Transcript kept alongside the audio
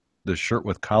the shirt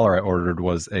with collar I ordered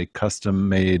was a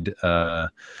custom-made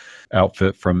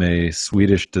outfit from a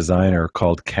Swedish designer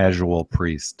called Casual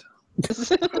Priest.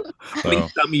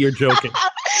 Please tell me you're joking.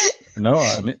 No,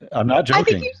 I'm not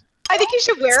joking. I think you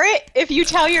should wear it if you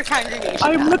tell your congregation.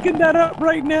 I'm looking that up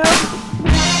right now.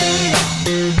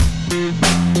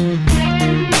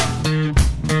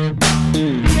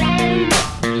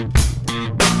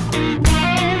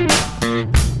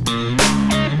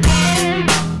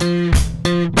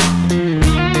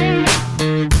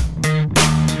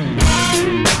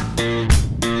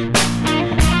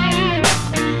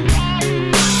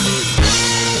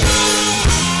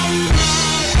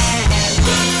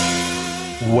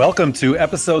 Welcome to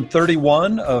episode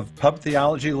 31 of Pub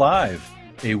Theology Live,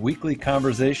 a weekly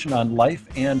conversation on life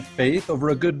and faith over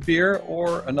a good beer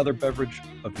or another beverage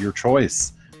of your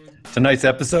choice. Tonight's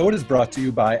episode is brought to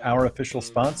you by our official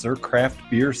sponsor, Craft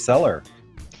Beer Cellar.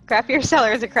 Craft Beer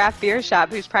Cellar is a craft beer shop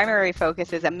whose primary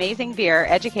focus is amazing beer,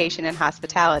 education, and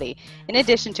hospitality. In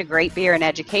addition to great beer and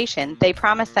education, they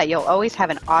promise that you'll always have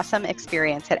an awesome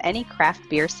experience at any craft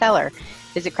beer cellar.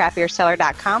 Visit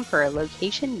craftbeercellar.com for a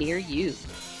location near you.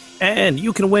 And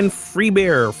you can win free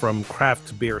beer from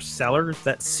Craft Beer Cellar.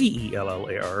 That's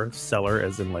C-E-L-L-A-R, cellar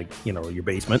as in your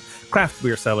basement. Craft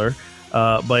Beer Cellar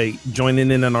by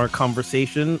joining in on our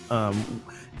conversation.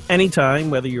 Anytime,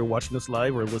 whether you're watching us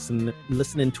live or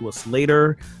listening to us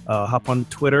later, hop on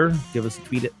Twitter, give us a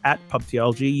tweet at Pub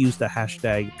Theology, use the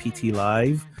hashtag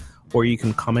PTLive, or you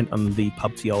can comment on the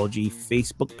Pub Theology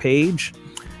Facebook page.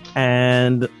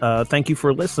 And thank you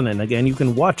for listening. Again, you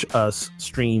can watch us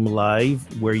stream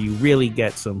live where you really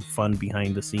get some fun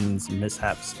behind the scenes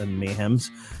mishaps and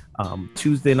mayhems.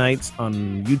 Tuesday nights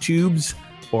on YouTube's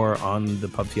or on the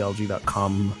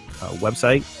pubtheology.com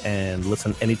website, and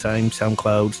listen anytime,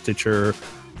 SoundCloud, Stitcher,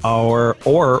 or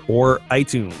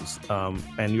iTunes.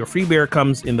 And your free beer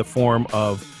comes in the form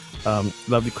of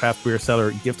lovely Craft Beer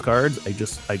Cellar gift cards. I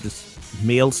just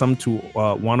mailed some to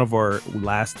one of our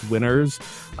last winners.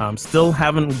 Still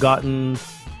haven't gotten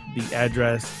the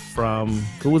address from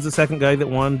who was the second guy that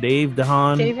won? Dave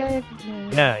DeHaan. David.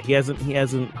 Yeah, he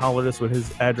hasn't hollered us with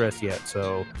his address yet.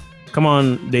 So come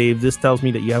on, Dave. This tells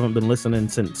me that you haven't been listening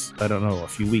since, I don't know, a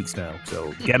few weeks now.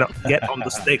 So get on the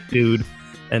stick, dude,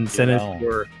 and send us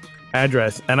your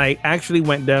address. And I actually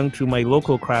went down to my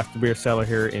local craft beer cellar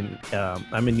here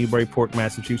I'm in Newburyport,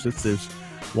 Massachusetts. There's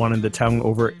one in the town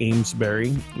over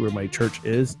Amesbury where my church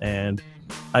is, and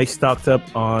I stocked up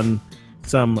on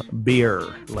some beer,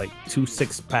 like 2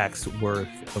 6-packs worth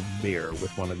of beer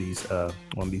with one of these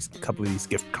couple of these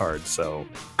gift cards. So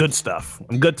good stuff.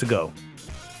 I'm good to go.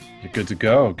 You're good to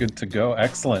go. Good to go.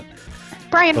 Excellent.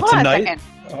 Brian, hold on a second.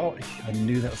 Oh, I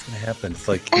knew that was going to happen. It's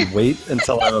like you wait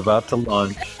until I'm about to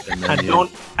launch, and then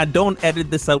I don't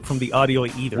edit this out from the audio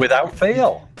either. Without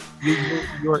fail.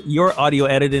 Your audio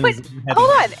editing is heavy. Hold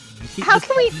on. How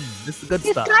can we? This is good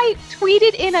this stuff. This guy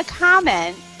tweeted in a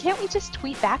comment. Can't we just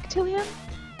tweet back to him?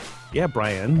 Yeah,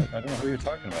 Brian. I don't know who you're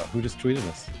talking about. Who just tweeted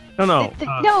us? No.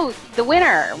 No, the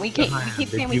winner. We keep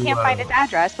saying we can't find his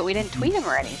address, but we didn't tweet him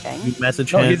or anything. You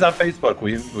message him. No, he's on Facebook.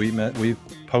 We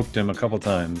poked him a couple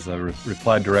times. I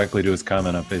replied directly to his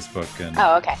comment on Facebook. And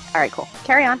oh, okay. All right, cool.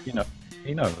 Carry on.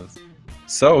 He knows.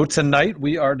 So tonight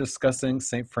we are discussing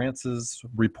St. Francis'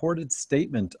 reported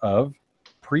statement of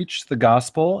preach the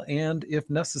gospel and, if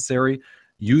necessary,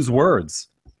 use words.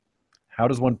 How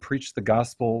does one preach the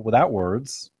gospel without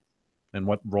words? And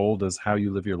what role does how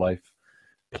you live your life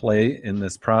play in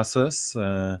this process?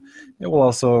 It will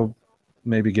also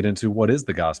maybe get into what is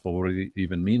the gospel, what do you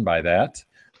even mean by that?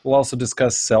 We'll also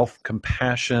discuss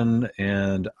self-compassion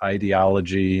and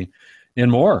ideology and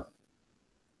more.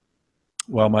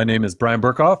 Well, my name is Brian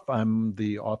Burkhoff. I'm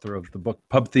the author of the book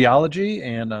Pub Theology,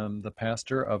 and I'm the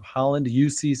pastor of Holland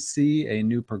UCC, a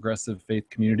new progressive faith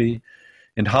community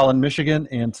in Holland, Michigan.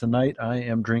 And tonight I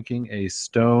am drinking a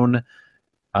Stone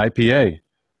IPA.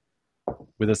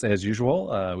 With us, as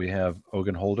usual, we have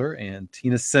Ogun Holder and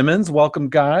Tina Simmons. Welcome,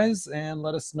 guys, and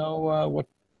let us know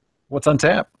what's on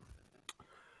tap.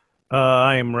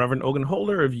 I am Reverend Ogun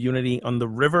Holder of Unity on the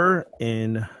River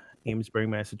in Amesbury,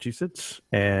 Massachusetts,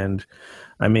 and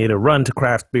I made a run to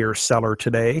Craft Beer Cellar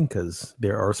today because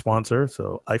they're our sponsor,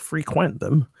 so I frequent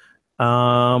them.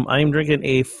 I'm drinking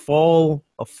a fall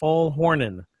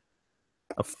Hornin.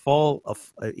 A fall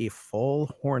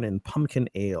Hornin pumpkin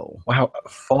ale. Wow,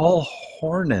 fall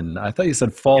Hornin. I thought you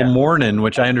said fall morning,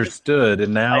 which I understood,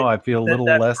 and now I feel a little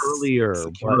less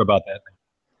secure about that.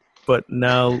 But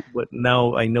now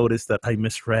I noticed that I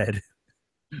misread.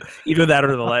 Either that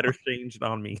or the letters changed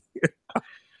on me.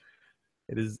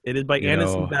 It is by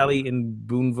Anderson Valley in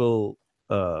Boonville,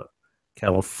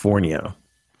 California.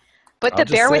 But I'll the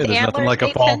just bear say with there's nothing antlers like a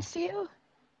made fall. sense to you?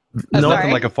 There's No.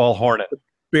 nothing like a fall hornet.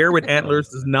 Bear with antlers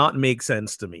does not make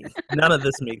sense to me. None of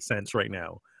this makes sense right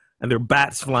now. And there are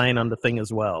bats flying on the thing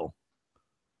as well.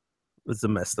 It's a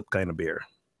messed up kind of beer.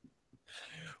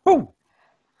 Woo!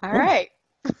 All right.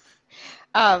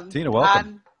 Tina,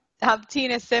 welcome. I'm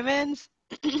Tina Simmons.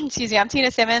 Excuse me. I'm Tina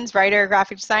Simmons, writer,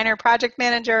 graphic designer, project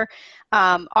manager,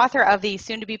 author of the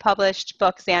soon-to-be-published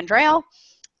book Zandrail.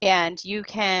 And you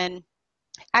can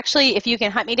actually, if you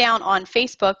can hunt me down on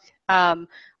Facebook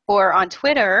or on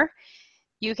Twitter,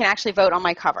 you can actually vote on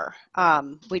my cover.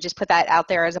 We just put that out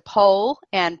there as a poll,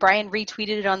 and Brian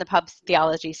retweeted it on the Pub's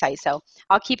Theology site. So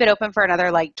I'll keep it open for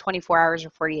another like 24 hours or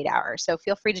 48 hours. So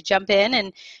feel free to jump in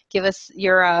and give us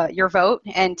your vote.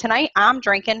 And tonight I'm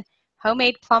drinking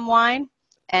homemade plum wine,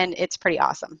 and it's pretty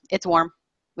awesome. It's warm,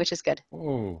 which is good.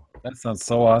 Oh, that sounds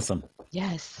so awesome.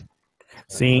 Yes.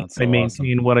 See, Sounds so I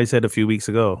maintain what I said a few weeks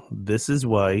ago. This is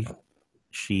why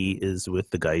she is with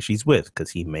the guy she's with,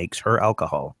 because he makes her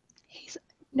alcohol.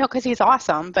 No, because he's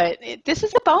awesome, but this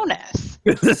is a bonus.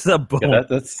 This is a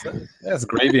bonus. Yeah, that's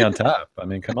gravy on top. I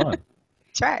mean, come on.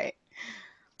 That's right.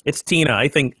 It's Tina. I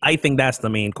think that's the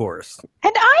main course.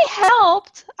 And I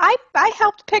helped. I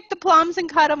helped pick the plums and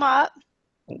cut them up,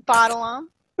 bottle them.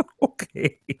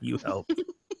 Okay, you help.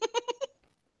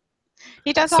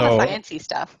 He does all the sciencey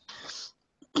stuff.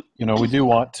 You know, we do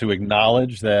want to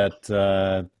acknowledge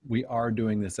that we are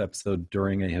doing this episode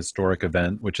during a historic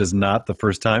event, which is not the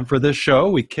first time for this show.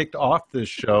 We kicked off this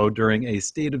show during a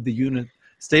State of the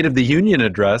Union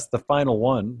address, the final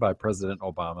one by President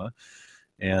Obama.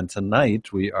 And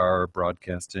tonight we are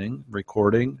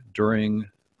recording during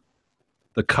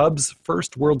the Cubs'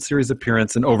 first World Series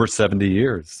appearance in over 70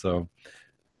 years. So,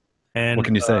 And what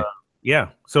can you say? Yeah,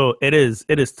 so it is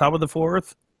top of the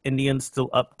fourth. Indians still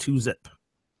up 2-0.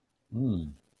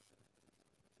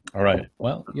 All right.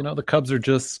 Well, you know, the Cubs are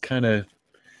just kind of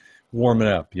warming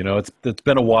up. You know, it's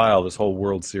been a while, this whole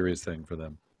World Series thing for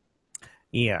them.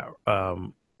 Yeah.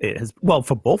 It has, well,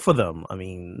 for both of them. I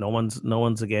mean, no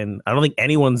one's again. I don't think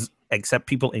anyone's except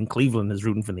people in Cleveland is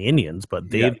rooting for the Indians, but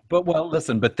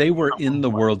but they were in the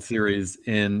World Series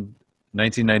in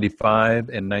 1995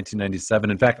 and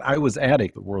 1997. In fact, I was at a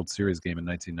World Series game in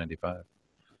 1995.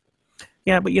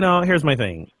 Yeah, but you know, here's my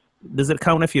thing. Does it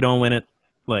count if you don't win it?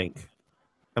 Like,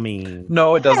 I mean,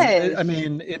 no, it doesn't. Yes. I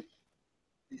mean,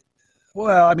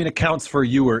 it counts for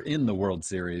you were in the World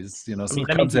Series. You know, so the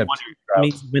Cubs have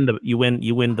you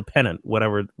win the pennant,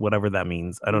 whatever that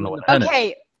means. I don't know what.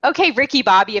 Okay, Ricky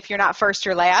Bobby. If you're not first,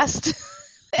 you're last.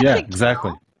 Yeah,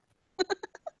 exactly.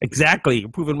 Exactly, you're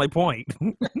proving my point.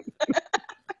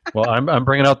 Well, I'm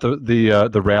bringing out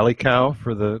the rally cow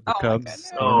for the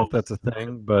Cubs. I don't know if that's a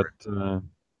thing, but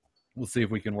we'll see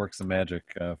if we can work some magic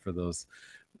for those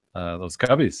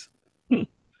Cubbies.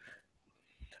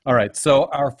 All right. So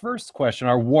our first question,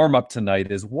 our warm up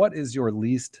tonight is: what is your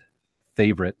least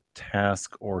favorite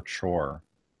task or chore?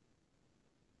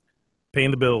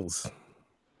 Paying the bills.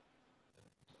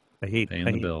 I hate paying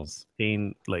the bills.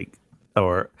 Paying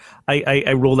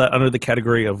I roll that under the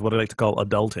category of what I like to call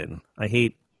adulting. I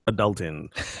hate adulting.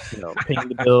 You know, paying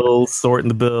the bills, sorting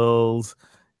the bills,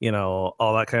 you know,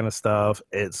 all that kind of stuff.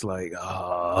 It's like,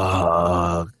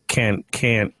 can't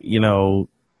the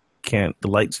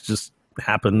lights just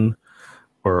happen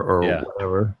or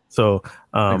whatever. So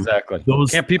exactly.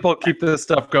 Can't people keep this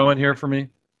stuff going here for me?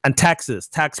 And tax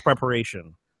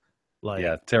preparation. Like,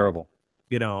 yeah, terrible.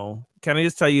 You know, can I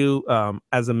just tell you,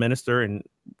 as a minister, and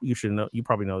you should know, you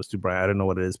probably know this too, Brian. I don't know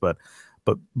what it is, but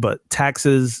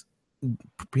taxes,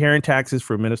 preparing taxes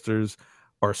for ministers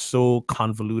are so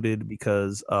convoluted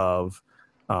because of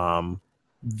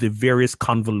the various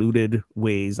convoluted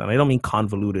ways, and I don't mean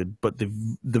convoluted, but the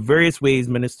various ways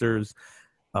ministers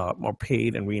are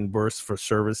paid and reimbursed for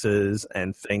services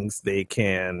and things they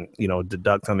can, you know,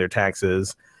 deduct on their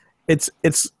taxes. It's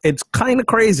kind of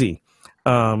crazy.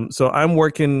 So I'm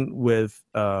working with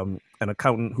an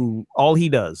accountant who all he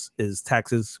does is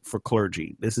taxes for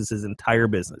clergy. This is his entire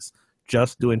business,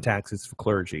 just doing taxes for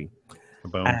clergy.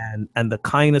 Boom. And the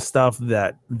kind of stuff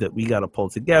that we got to pull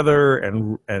together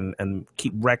and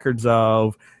keep records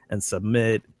of and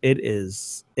submit. It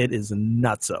is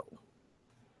nutso.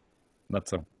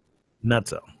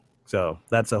 So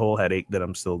that's a whole headache that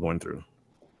I'm still going through.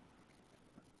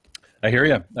 I hear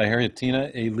you, Tina.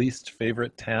 A least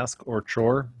favorite task or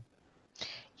chore?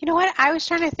 You know what? I was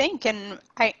trying to think, and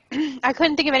I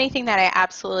couldn't think of anything that I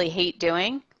absolutely hate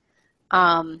doing.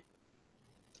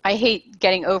 I hate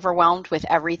getting overwhelmed with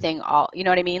everything. You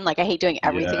know what I mean? Like, I hate doing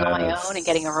everything on my own and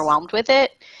getting overwhelmed with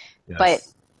it. Yes. But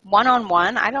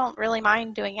one-on-one, I don't really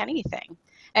mind doing anything.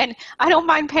 And I don't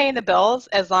mind paying the bills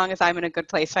as long as I'm in a good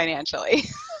place financially.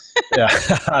 Yeah,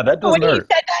 that doesn't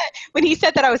hurt. When he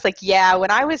said that, I was like, yeah,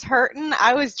 when I was hurting,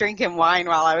 I was drinking wine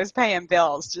while I was paying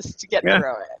bills just to get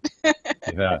through it.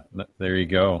 Yeah, there you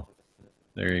go.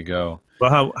 There you go.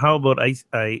 Well, how about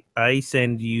I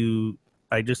send you,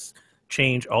 I just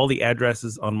change all the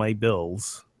addresses on my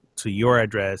bills to your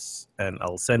address, and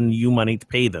I'll send you money to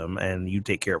pay them, and you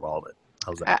take care of all of it.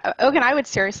 How's that? Ogun, I would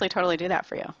seriously totally do that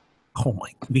for you. Oh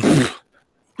my,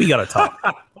 we gotta talk.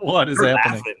 What is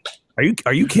happening?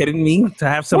 Are you kidding me? To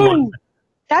have someone.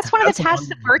 That's one of the tasks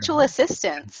of virtual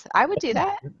assistants. I would do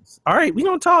that. All right, we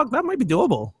don't talk. That might be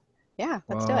doable. Yeah,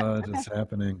 let's do it. What is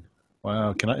happening?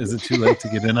 Wow, is it too late to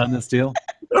get in on this deal?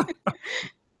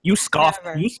 You scoffed.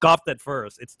 Never. You scoffed at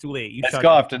first. It's too late. I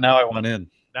scoffed, and now I want in.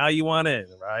 Now you want in,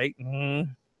 right? Mm-hmm.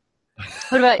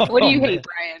 What do you hate,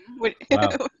 Brian?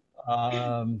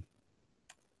 Wow.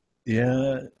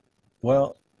 Yeah.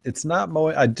 Well, it's not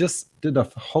mowing. I just did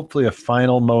hopefully a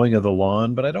final mowing of the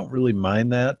lawn, but I don't really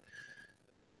mind that.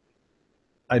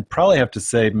 I'd probably have to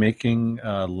say making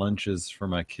lunches for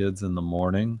my kids in the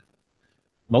morning,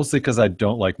 mostly because I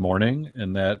don't like morning,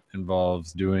 and that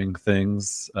involves doing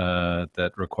things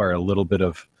that require a little bit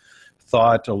of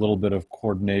thought, a little bit of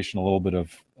coordination, a little bit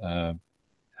of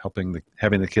having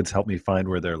the kids help me find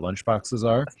where their lunch boxes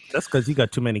are. That's because you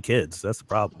got too many kids. That's the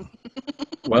problem.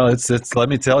 Well, it's let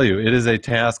me tell you, it is a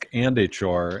task and a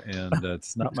chore, and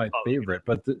it's not my favorite.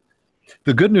 But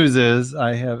the good news is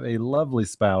I have a lovely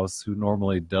spouse who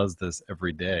normally does this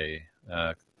every day,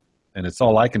 and it's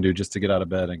all I can do just to get out of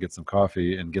bed and get some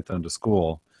coffee and get them to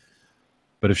school.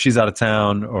 But if she's out of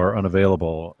town or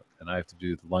unavailable and I have to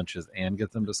do the lunches and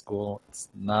get them to school, it's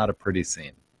not a pretty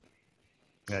scene.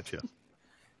 Gotcha.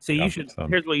 So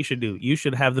here's what you should do. You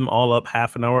should have them all up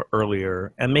half an hour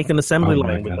earlier and make an assembly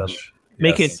line with them.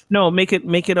 Make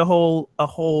it a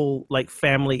whole like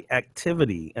family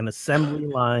activity, an assembly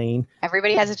line.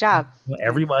 Everybody has a job.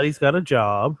 Everybody's got a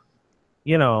job.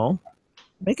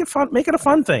 Make it fun. Make it a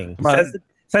fun thing.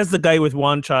 Says the guy with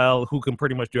one child who can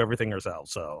pretty much do everything herself.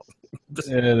 So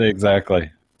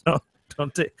exactly.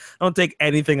 Don't take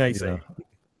anything I say.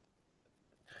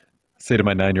 Say to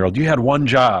my 9-year-old, you had one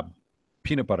job.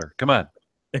 Peanut butter. Come on.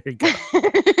 There you go.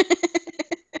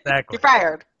 Exactly. You're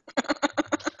fired.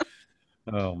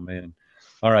 Oh, man.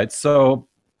 All right. So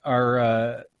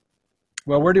where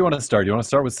do you want to start? Do you want to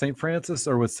start with St. Francis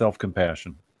or with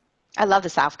self-compassion? I love the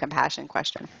self-compassion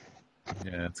question.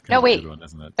 Yeah, it's kind of a good one,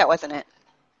 isn't it? That wasn't it.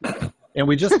 And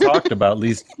we just talked about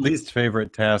least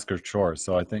favorite task or chore,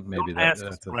 so I think maybe that's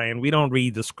Brian. We don't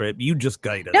read the script. You just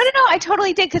guide us. No, I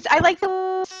totally did, because I like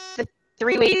the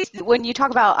 3 ways when you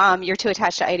talk about you're too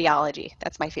attached to ideology.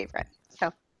 That's my favorite.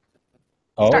 So.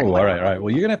 Oh, all right.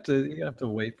 Well, you're gonna have to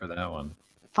wait for that one.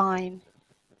 Fine.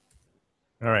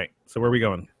 All right. So where are we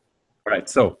going? All right.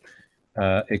 So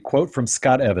a quote from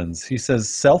Scott Evans. He says,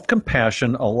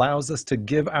 "Self-compassion allows us to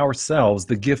give ourselves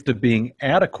the gift of being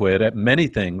adequate at many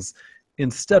things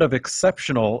instead of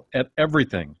exceptional at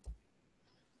everything."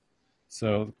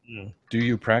 So do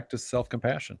you practice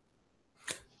self-compassion?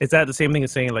 Is that the same thing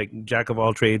as saying like jack of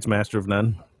all trades, master of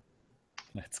none?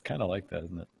 It's kind of like that,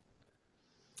 isn't it?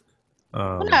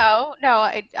 No,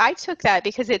 I took that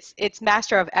because it's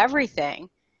master of everything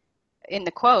in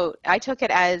the quote. I took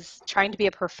it as trying to be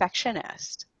a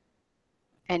perfectionist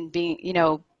and being,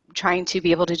 trying to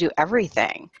be able to do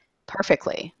everything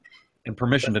perfectly. And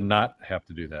permission to not have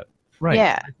to do that. Right.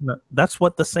 Yeah. That's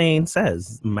what the saying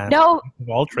says. Master of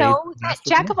all trades,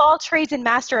 jack of all trades and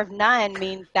master of none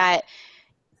means that.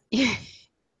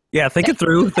 Yeah, think it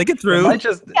through.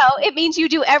 It means you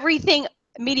do everything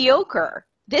mediocre.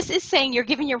 This is saying you're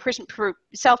giving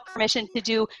yourself permission to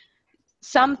do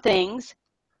some things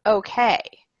okay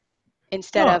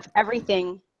instead of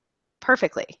everything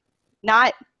perfectly,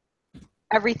 not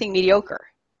everything mediocre.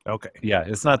 Okay. Yeah,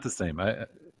 it's not the same.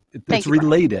 It's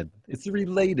related. It's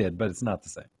related, but it's not the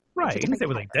same. Right. You didn't say it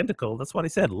was identical. That's what I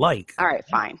said. Like. All right,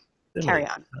 fine. Carry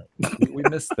on. We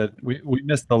missed that. We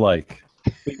missed the like.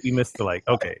 We missed the like.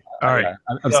 Okay. All right.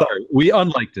 I'm sorry. We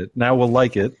unliked it. Now we'll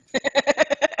like it.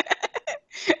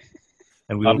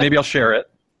 And maybe I'll share it.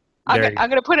 I'm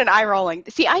going to put an eye rolling.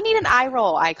 See, I need an eye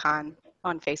roll icon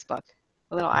on Facebook.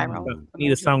 A little eye roll.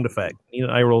 Need a sound effect. Need an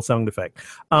eye roll sound effect.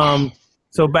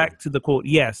 So back to the quote.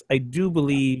 Yes, I do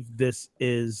believe this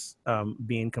is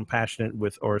being compassionate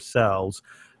with ourselves,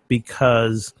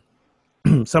 because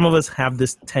some of us have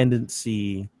this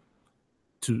tendency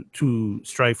to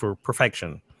strive for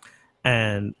perfection.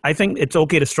 And I think it's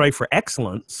okay to strive for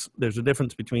excellence. There's a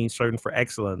difference between striving for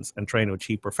excellence and trying to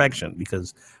achieve perfection,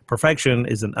 because perfection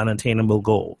is an unattainable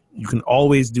goal. You can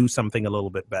always do something a little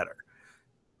bit better.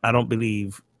 I don't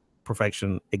believe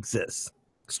perfection exists.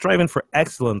 Striving for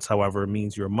excellence, however,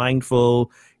 means you're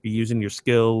mindful, you're using your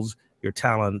skills, your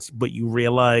talents, but you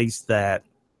realize that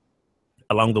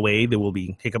along the way there will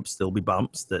be hiccups, there'll be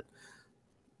bumps, that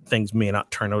things may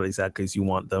not turn out exactly as you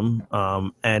want them,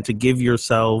 and to give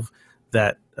yourself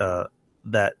that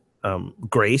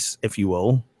grace, if you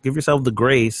will, give yourself the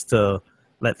grace to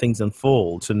let things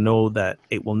unfold, to know that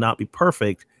it will not be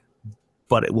perfect,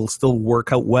 but it will still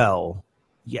work out well.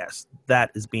 Yes,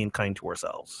 that is being kind to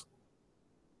ourselves.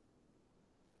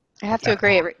 I have to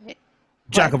agree.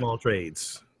 Jack of all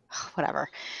trades. Whatever.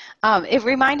 It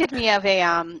reminded me of a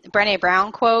Brené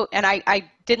Brown quote, and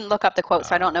I didn't look up the quote,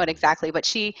 so I don't know it exactly, but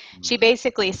she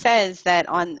basically says that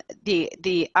on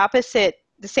the opposite,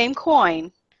 the same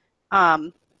coin,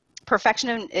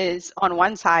 perfection is on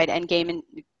one side and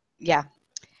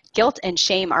guilt and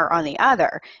shame are on the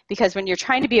other, because when you're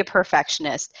trying to be a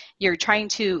perfectionist, you're trying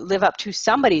to live up to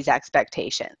somebody's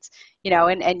expectations,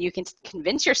 and you can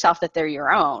convince yourself that they're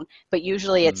your own, but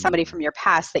usually it's somebody from your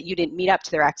past that you didn't meet up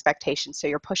to their expectations, so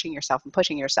you're pushing yourself and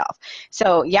pushing yourself.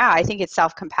 So yeah, I think it's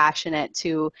self-compassionate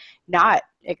to not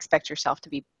expect yourself to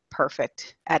be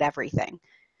perfect at everything,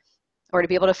 or to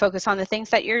be able to focus on the things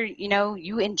that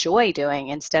you enjoy doing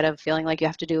instead of feeling like you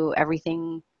have to do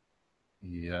everything.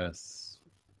 Yes,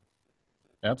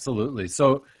 absolutely.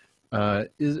 So do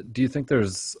you think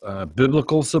there's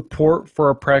biblical support for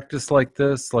a practice like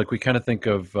this? Like, we kind of think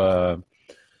of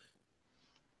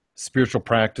spiritual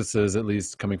practices, at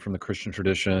least coming from the Christian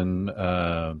tradition,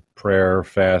 prayer,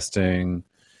 fasting,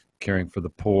 caring for the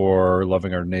poor,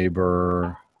 loving our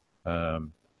neighbor,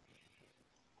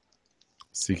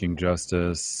 seeking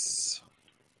justice,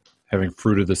 having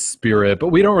fruit of the Spirit. But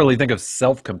we don't really think of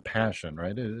self-compassion,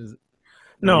 right?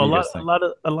 No, a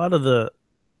lot of the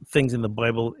things in the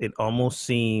Bible, it almost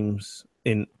seems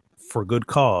for good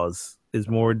cause is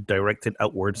more directed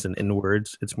outwards than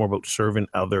inwards. It's more about serving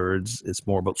others. It's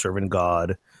more about serving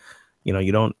God.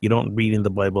 You don't read in the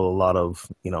Bible a lot of,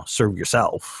 serve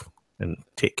yourself and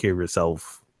take care of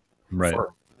yourself. Right.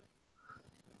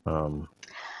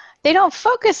 They don't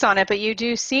focus on it, but you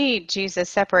do see Jesus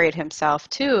separate himself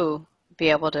to be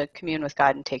able to commune with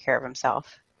God and take care of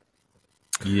himself.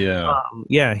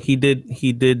 Yeah. He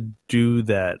did do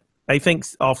that. I think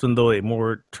often, though, it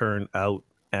more turned out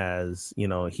as,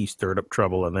 he stirred up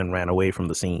trouble and then ran away from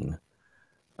the scene.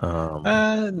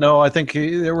 No, I think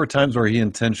there were times where he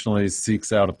intentionally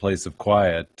seeks out a place of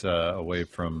quiet, away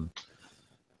from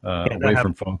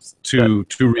folks to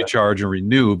recharge and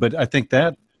renew. But I think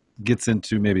that gets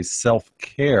into maybe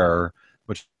self-care,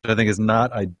 which I think is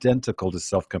not identical to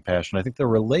self-compassion. I think they're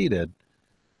related,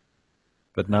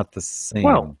 but not the same.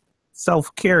 Well,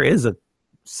 self-care is a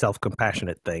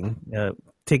self-compassionate thing.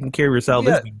 Taking care of yourself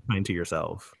is being kind to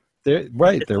yourself. They're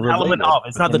related. Element of.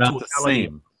 It's not the totality.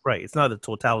 Same. Right. It's not the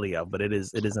totality of, but it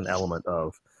is an element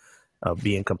of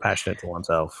being compassionate to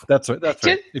oneself. That's right.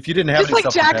 If you didn't have just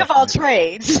like Jack of all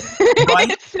trades,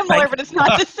 it's similar, but it's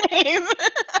not the same.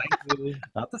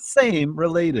 Not the same.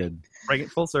 Related. Bring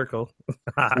it full circle.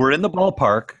 We're in the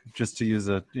ballpark, just to use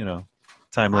a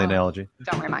timely analogy.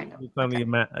 Don't remind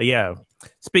me. Yeah.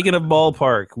 Speaking of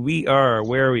ballpark, we are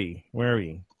where are we?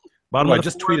 Bottom. I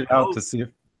just tweeted out to see if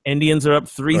Indians are up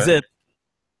 3-0.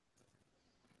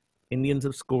 Indians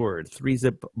have scored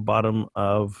 3-0. Bottom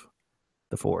of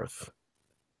the fourth.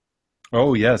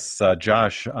 Oh yes,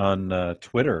 Josh on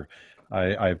Twitter.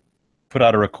 I put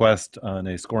out a request on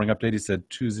a scoring update. He said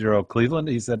 2-0 Cleveland.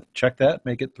 He said check that,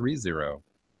 make it 3-0.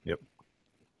 Yep.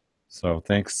 So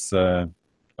thanks,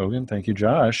 Ogun. Thank you,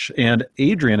 Josh. And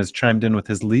Adrian has chimed in with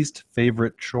his least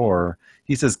favorite chore.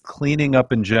 He says cleaning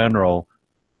up in general.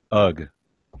 Ugh.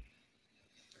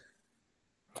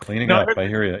 Cleaning up. I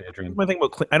hear you, Adrian. I think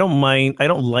about I don't mind. I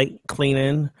don't like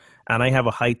cleaning, and I have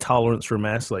a high tolerance for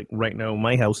mess. Like right now,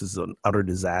 my house is an utter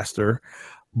disaster.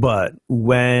 But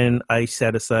when I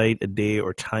set aside a day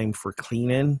or time for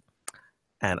cleaning,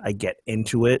 and I get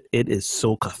into it, it is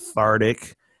so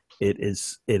cathartic. It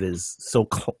is so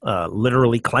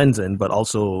literally cleansing, but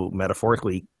also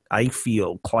metaphorically, I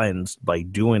feel cleansed by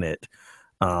doing it,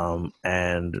 and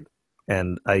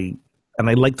I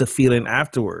like the feeling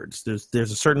afterwards.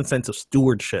 There's a certain sense of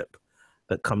stewardship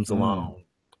that comes along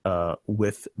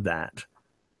with that.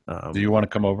 Do you want to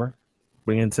come over?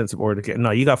 Bring in a sense of order. No,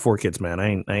 you got 4 kids, man.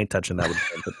 I ain't touching that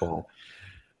with the ball.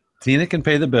 Tina can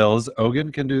pay the bills.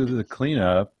 Ogun can do the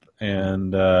cleanup,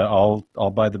 and I'll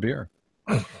buy the beer.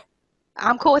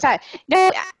 I'm cool with that.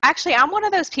 No, actually, I'm one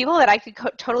of those people that I could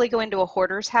totally go into a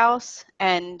hoarder's house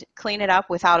and clean it up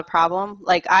without a problem.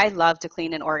 Like, I love to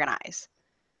clean and organize.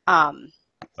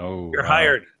 You're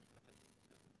hired.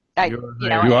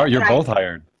 You're both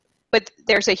hired. but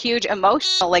there's a huge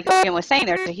emotional, like Ian was saying,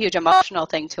 there's a huge emotional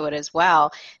thing to it as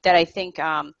well that I think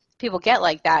people get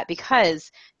like that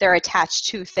because they're attached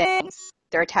to things.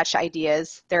 They're attached to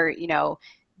ideas.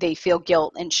 They feel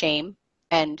guilt and shame,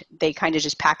 and they kind of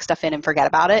just pack stuff in and forget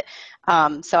about it.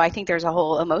 So I think there's a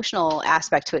whole emotional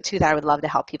aspect to it too that I would love to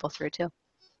help people through too.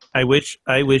 I wish.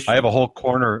 I have a whole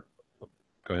corner.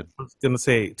 Go ahead. I was going to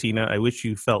say, Tina, I wish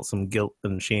you felt some guilt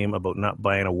and shame about not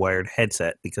buying a wired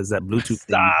headset because that Bluetooth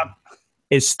thing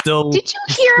is still. Did you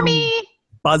hear me?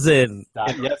 Buzzing.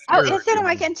 Yes, Oh, is it? Am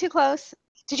I getting too close?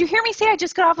 Did you hear me say I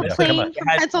just got off a plane from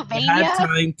Pennsylvania? You had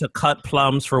time to cut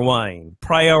plums for wine.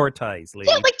 Prioritize, lady.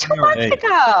 Yeah, like 2 months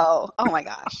ago. Oh my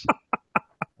gosh.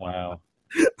 Wow.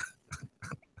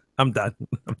 I'm done.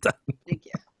 Thank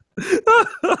you.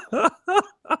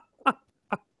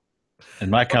 And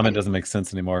my comment doesn't make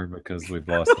sense anymore because we've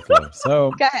lost the flow.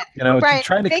 So, go ahead. Brian,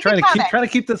 trying to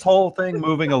keep this whole thing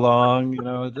moving along.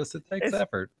 It takes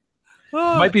effort. It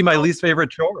might be my least favorite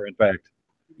chore, in fact.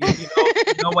 You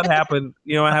know what happened?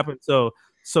 So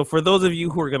for those of you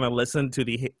who are going to listen to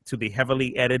the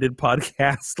heavily edited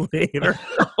podcast later,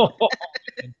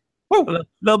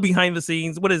 little behind the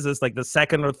scenes. What is this, like the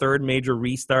second or third major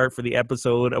restart for the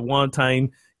episode? At one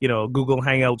time, Google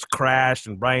Hangouts crashed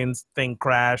and Brian's thing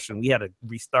crashed, and we had to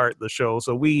restart the show.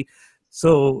 So we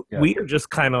are just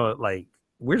kind of like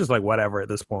we're just like whatever at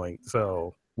this point.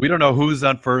 So we don't know who's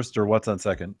on first or what's on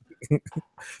second.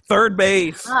 Third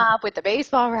base. Stop with the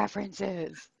baseball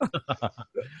references.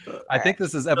 I think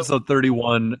this is episode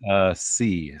 31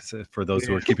 C for those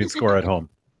who are keeping score at home.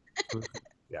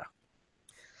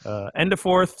 Yeah. End of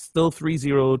fourth, still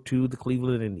 3-0 to the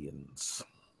Cleveland Indians.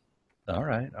 All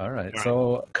right.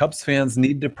 So Cubs fans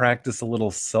need to practice a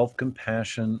little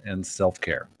self-compassion and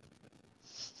self-care.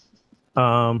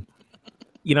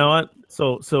 You know what?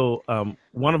 So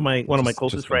one of my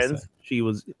closest friends, she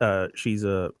was a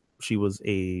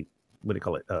what do you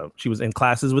call it? She was in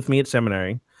classes with me at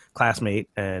seminary, classmate,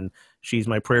 and she's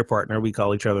my prayer partner. We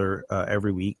call each other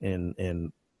every week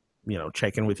and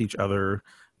check in with each other,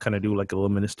 kind of do like a little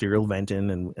ministerial venting,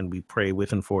 and we pray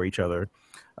with and for each other.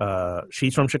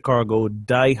 She's from Chicago,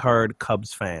 diehard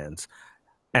Cubs fans,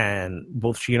 and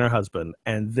both she and her husband,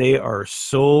 and they are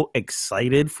so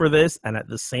excited for this, and at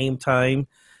the same time,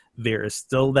 there is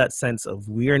still that sense of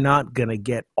we are not gonna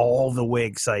get all the way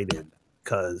excited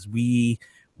because we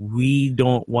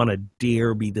don't want to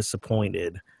dare be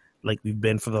disappointed like we've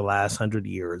been for the last 100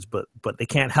 years, but they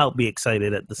can't help be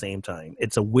excited at the same time.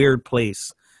 It's a weird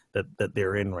place that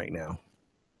they're in right now.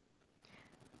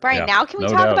 Brian, now can we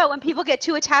talk about when people get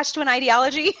too attached to an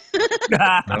ideology? No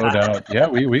doubt. Yeah,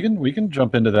 we can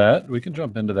jump into that.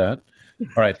 All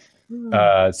right.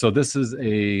 So this is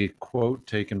a quote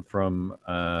taken from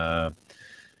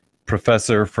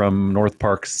professor from North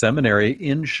Park Seminary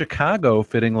in Chicago,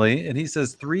 fittingly, and he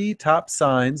says 3 top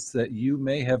signs that you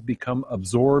may have become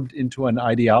absorbed into an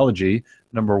ideology.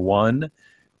 Number 1,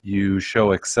 you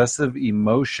show excessive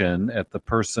emotion at the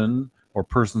person or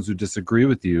persons who disagree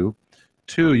with you.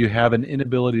 2, you have an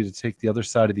inability to take the other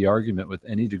side of the argument with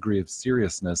any degree of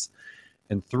seriousness.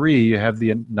 And 3, you have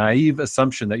the naive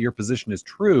assumption that your position is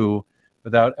true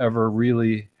without ever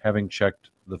really having checked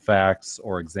the facts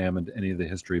or examined any of the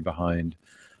history behind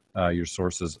your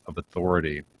sources of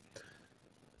authority.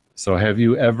 So have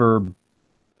you ever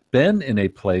been in a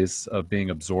place of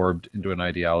being absorbed into an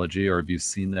ideology, or have you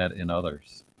seen that in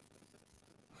others?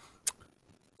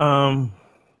 I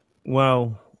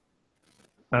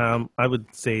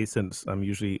would say, since I'm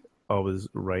usually always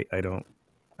right, I don't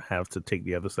have to take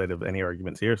the other side of any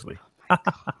argument seriously.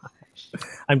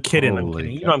 I'm kidding. I'm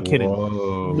kidding. I'm kidding.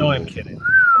 Whoa. No, I'm kidding.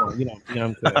 I'm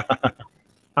kidding.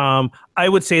 I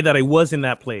would say that I was in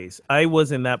that place. I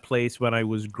was in that place when I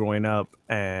was growing up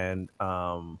and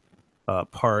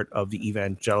part of the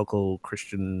evangelical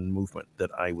Christian movement that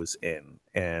I was in.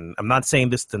 And I'm not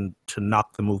saying this to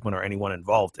knock the movement or anyone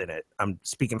involved in it. I'm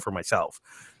speaking for myself.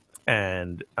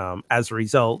 And as a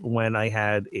result, when I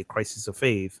had a crisis of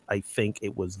faith, I think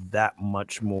it was that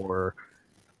much more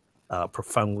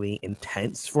profoundly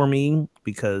intense for me,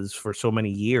 because for so many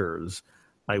years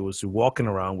I was walking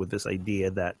around with this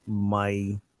idea that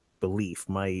my belief,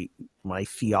 my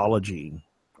theology,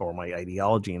 or my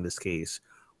ideology in this case,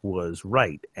 was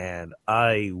right, and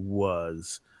I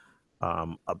was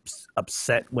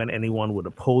upset when anyone would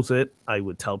oppose it. I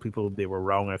would tell people they were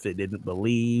wrong if they didn't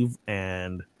believe,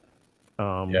 and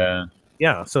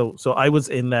so I was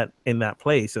in that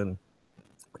place. And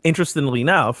interestingly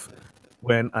enough,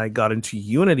 when I got into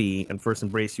Unity and first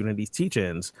embraced Unity's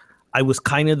teachings, I was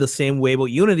kind of the same way about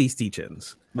Unity's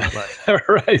teachings. Like,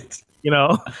 right.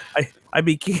 I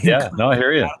became. Yeah, no, I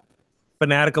hear you.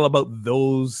 fanatical about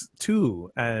those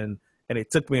two, and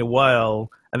it took me a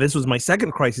while. And this was my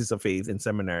second crisis of faith in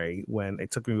seminary, when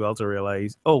it took me a while to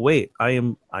realize, oh wait,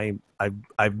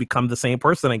 I've become the same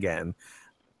person again,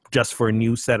 just for a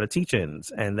new set of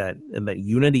teachings, and that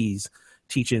Unity's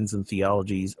teachings and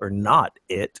theologies are not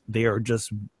it. They are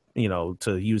just,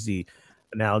 to use the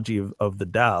analogy of the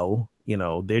Tao,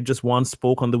 they're just one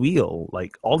spoke on the wheel,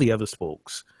 like all the other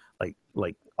spokes,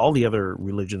 like all the other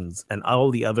religions and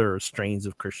all the other strains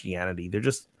of Christianity. They're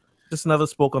just another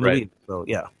spoke on the wheel. So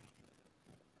yeah.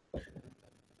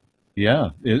 Yeah,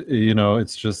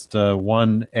 it's just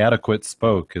one adequate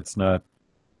spoke. It's not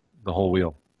the whole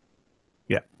wheel.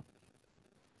 Yeah.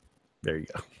 There you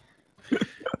go.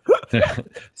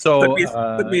 So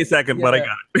took me a second, but I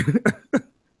got it.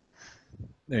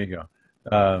 There you go.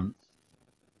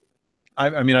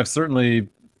 I mean, I've certainly,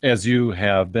 as you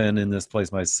have, been in this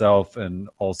place myself, and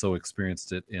also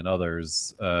experienced it in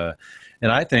others.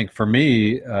 And I think for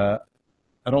me, I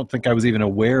don't think I was even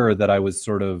aware that I was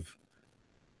sort of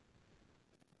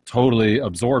totally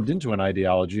absorbed into an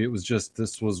ideology. It was just,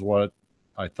 this was what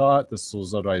I thought, this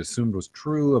was what I assumed was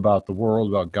true about the world,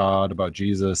 about God, about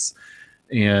Jesus,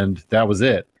 and that was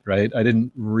it, right? I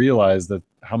didn't realize that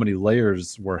how many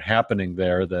layers were happening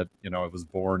there, that, I was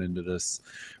born into this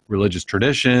religious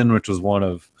tradition, which was one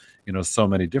of, so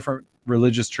many different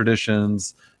religious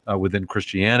traditions within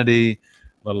Christianity,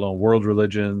 let alone world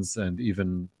religions, and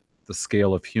even the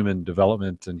scale of human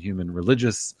development and human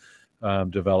religious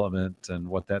development, and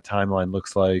what that timeline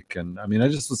looks like. And I mean, I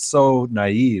just was so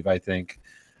naive, I think.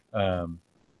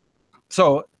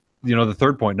 So, the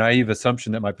third point, naive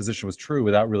assumption that my position was true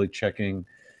without really checking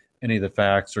any of the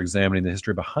facts or examining the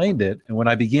history behind it. And when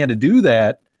I began to do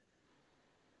that,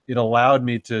 it allowed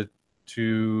me to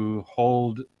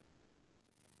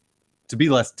be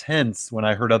less tense when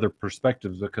I heard other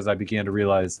perspectives, because I began to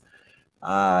realize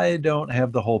I don't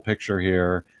have the whole picture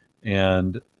here,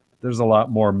 and there's a lot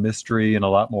more mystery and a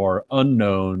lot more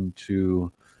unknown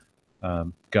to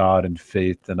God and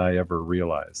faith than I ever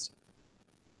realized.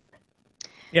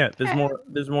 Yeah,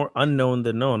 there's more unknown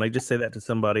than known. I just say that to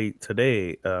somebody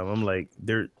today. I'm like,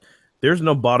 there's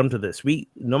no bottom to this.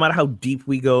 No matter how deep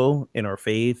we go in our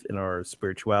faith, in our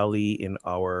spirituality, in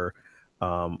our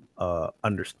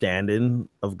understanding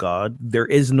of God, there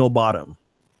is no bottom.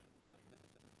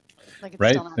 Like, it's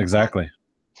right, still not exactly.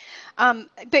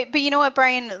 But you know what,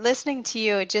 Brian, listening to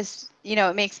you, it just,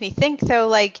 it makes me think, though,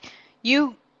 like,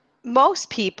 most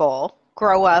people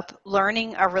grow up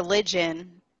learning a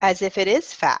religion as if it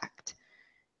is fact,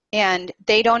 and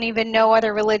they don't even know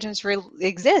other religions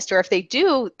exist, or if they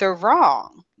do, they're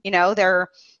wrong. They're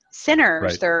sinners.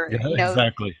 Right. They're,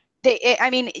 exactly.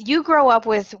 I mean, you grow up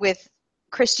with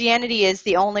Christianity is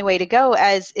the only way to go,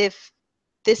 as if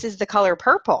this is the color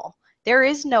purple. There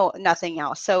is nothing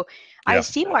else. So Yeah. I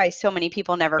see why so many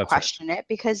people never That's question it,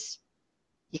 because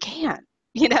you can't.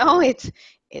 It's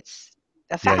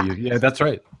a fact. Yeah, that's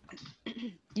right.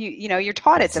 You're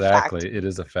taught it's a fact. Exactly, it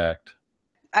is a fact.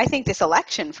 I think this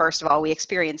election, first of all, we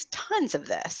experienced tons of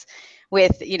this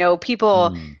with,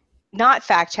 people not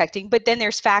fact checking, but then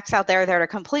there's facts out there that are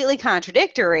completely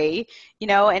contradictory,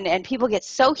 and people get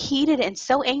so heated and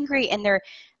so angry, and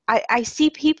I see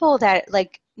people that,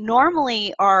 like,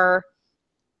 normally are,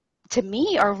 to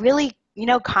me, are really,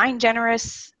 kind,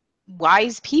 generous,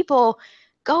 wise people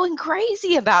going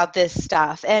crazy about this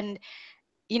stuff. And,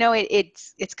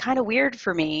 it's kind of weird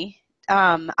for me.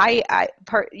 You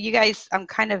guys,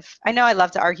 I know I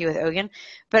love to argue with Ogun,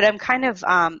 but I'm kind of,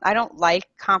 I don't like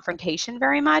confrontation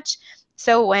very much.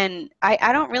 So when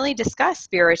I don't really discuss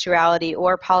spirituality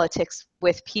or politics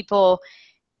with people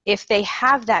if they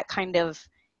have that kind of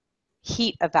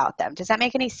heat about them. Does that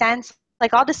make any sense?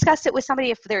 Like, I'll discuss it with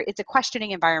somebody if it's a questioning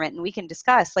environment, and we can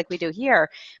discuss like we do here.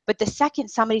 But the second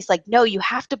somebody's like, no, you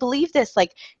have to believe this,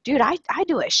 like, dude, I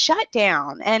do a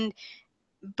shutdown.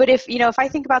 But if I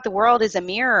think about the world as a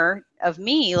mirror of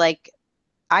me, like,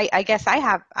 I guess I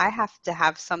have to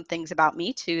have some things about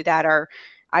me too that are,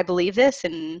 I believe this,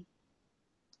 and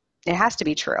it has to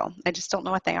be true. I just don't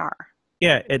know what they are.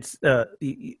 Yeah, it's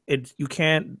you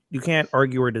can't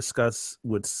argue or discuss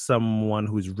with someone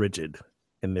who's rigid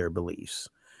in their beliefs.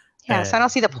 Yeah, so I don't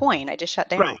see the point. I just shut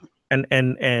down. Right. And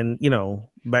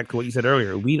back to what you said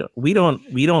earlier, we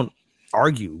don't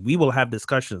argue. We will have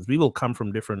discussions. We will come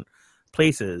from different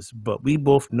places, but we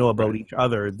both know about each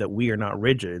other, that we are not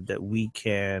rigid, that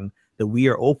we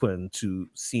are open to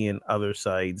seeing other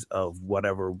sides of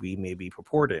whatever we may be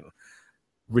purporting.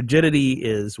 Rigidity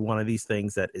is one of these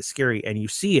things that is scary, and you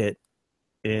see it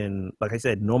in, like I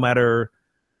said, no matter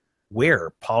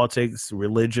where, politics,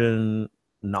 religion,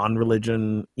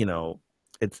 non-religion,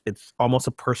 It's almost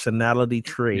a personality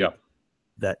trait Yep.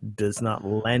 that does not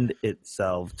lend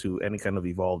itself to any kind of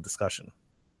evolved discussion.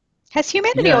 Has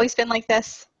humanity Yeah. always been like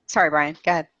this? Sorry, Brian.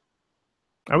 Go ahead.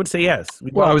 I would say yes.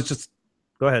 Well, I was just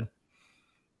Go ahead.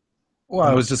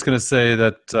 going to say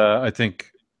that I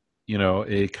think,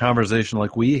 a conversation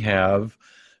like we have,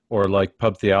 or like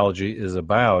pub theology is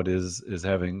about, is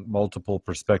having multiple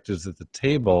perspectives at the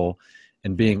table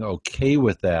and being okay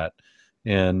with that.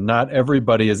 And not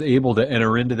everybody is able to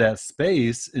enter into that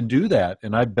space and do that.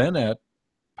 And I've been at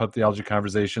pub theology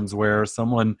conversations where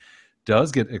someone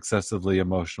does get excessively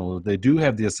emotional. They do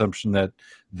have the assumption that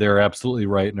they're absolutely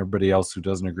right and everybody else who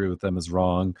doesn't agree with them is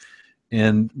wrong.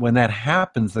 And when that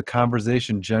happens, the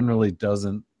conversation generally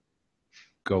doesn't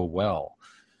go well.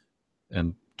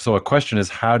 And so a question is,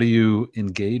 how do you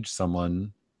engage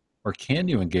someone, or can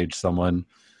you engage someone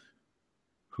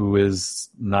who is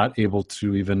not able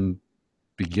to even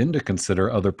begin to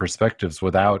consider other perspectives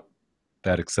without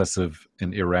that excessive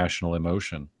and irrational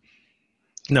emotion?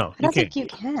 No, I don't think you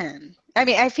can. I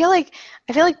mean, I feel like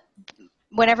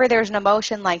whenever there's an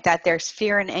emotion like that, there's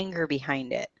fear and anger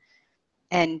behind it.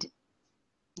 And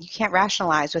you can't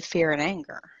rationalize with fear and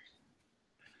anger.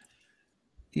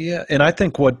 Yeah, and I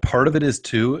think what part of it is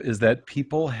too is that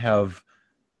people have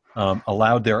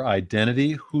allowed their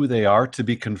identity, who they are, to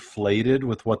be conflated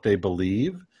with what they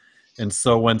believe. And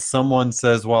so when someone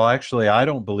says, well, actually, I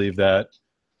don't believe that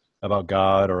about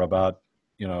God, or about,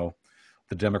 the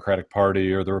Democratic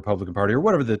Party or the Republican Party, or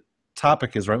whatever the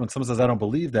topic is, right? When someone says, I don't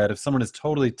believe that, if someone has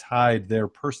totally tied their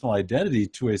personal identity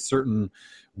to a certain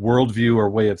worldview or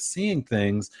way of seeing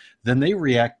things, then they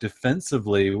react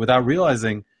defensively without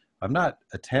realizing, I'm not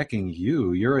attacking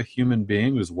you. You're a human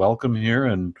being who's welcome here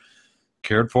and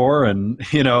cared for, and,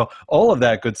 all of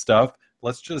that good stuff.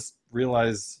 Let's just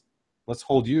realize, let's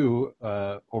hold you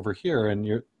over here, and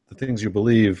the things you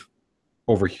believe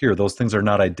over here. Those things are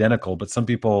not identical, but some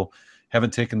people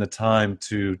haven't taken the time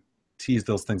to tease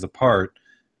those things apart,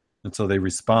 and so they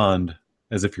respond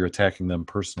as if you're attacking them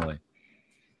personally.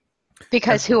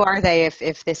 Because who are they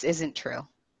if this isn't true?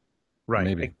 Right.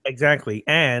 Maybe. Exactly.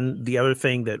 And the other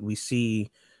thing that we see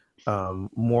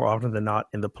more often than not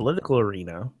in the political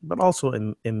arena, but also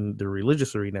in the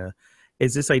religious arena,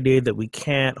 is this idea that we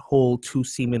can't hold two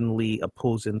seemingly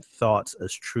opposing thoughts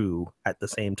as true at the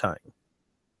same time.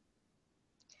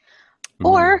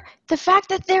 Or the fact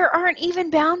that there aren't even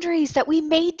boundaries, that we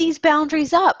made these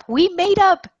boundaries up. We made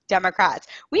up Democrats.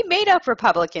 We made up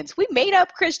Republicans. We made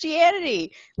up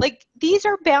Christianity. Like, these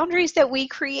are boundaries that we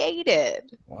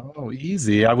created. Wow,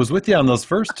 easy. I was with you on those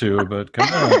first two, but come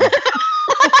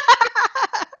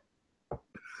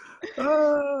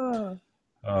on.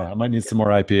 I might need some more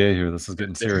IPA here. This is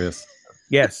getting serious.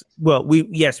 Yes. Well, we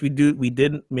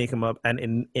did make them up.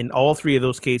 And in all three of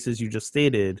those cases you just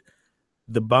stated,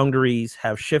 the boundaries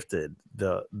have shifted.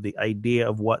 The idea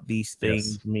of what these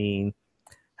things mean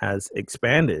has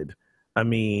expanded. I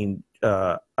mean,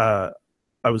 I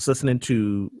was listening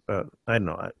to, I don't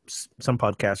know, some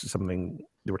podcast or something.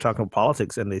 They were talking about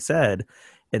politics, and they said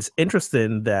it's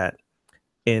interesting that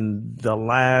in the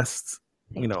last,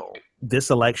 this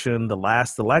election, the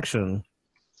last election,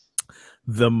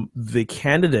 the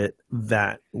candidate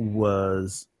that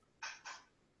was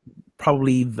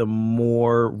probably the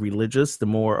more religious, the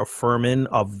more affirming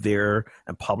of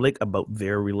and public about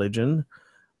their religion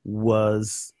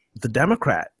was the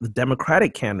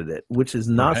Democratic candidate, which is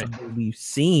not something we've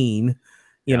seen,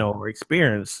 or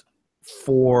experienced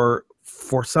for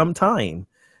some time,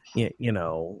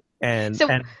 and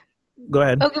go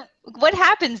ahead. Okay, what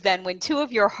happens then when two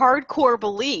of your hardcore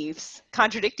beliefs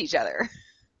contradict each other?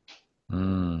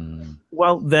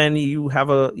 Well, then you have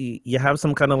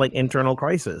some kind of like internal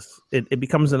crisis. It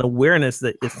becomes an awareness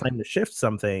that it's time to shift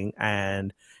something,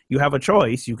 and you have a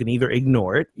choice. You can either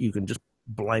ignore it, you can just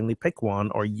blindly pick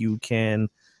one, or you can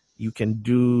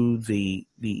do the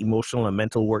emotional and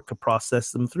mental work to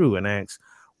process them through and ask,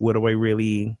 what do I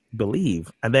really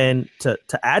believe? And then to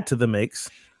add to the mix,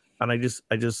 and I just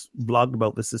blogged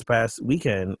about this past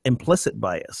weekend, implicit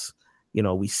bias.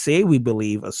 We say we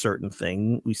believe a certain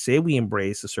thing, we say we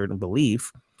embrace a certain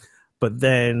belief, but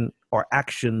then our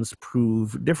actions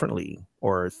prove differently,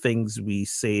 or things we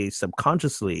say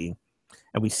subconsciously.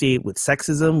 And we see it with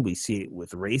sexism, we see it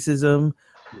with racism,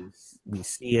 we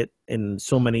see it in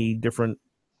so many different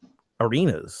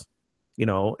arenas,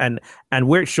 and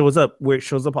where it shows up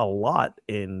a lot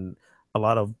in a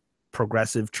lot of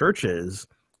progressive churches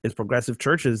is progressive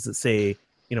churches that say,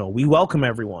 we welcome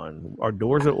everyone. Our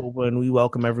doors are open. We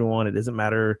welcome everyone. It doesn't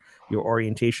matter your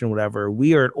orientation, whatever.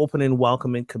 We are an open and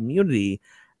welcoming community.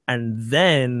 And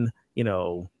then,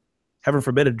 heaven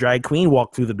forbid, a drag queen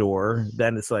walk through the door,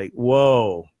 then it's like,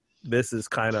 whoa, this is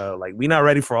kind of like, we're not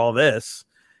ready for all this,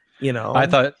 you know? I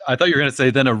thought you were going to say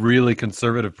then a really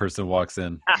conservative person walks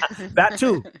in. That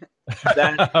too.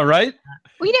 Right?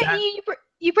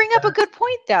 You bring up a good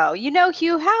point, though. You know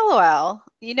Hugh Hallowell.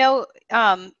 You know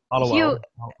Hugh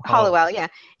Hallowell. Yeah,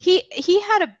 he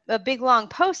had a big long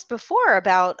post before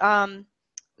about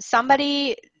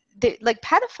somebody like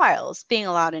pedophiles being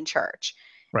allowed in church,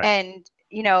 right. And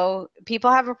you know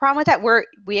people have a problem with that.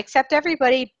 We accept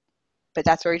everybody, but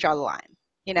that's where we draw the line.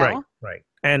 You know, right.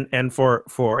 And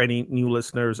for any new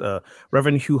listeners,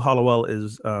 Reverend Hugh Hallowell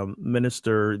is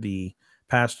the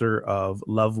pastor of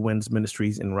Love Wins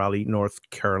Ministries in Raleigh, North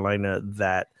Carolina,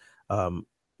 that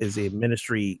is a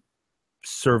ministry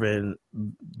serving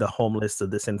the homeless, the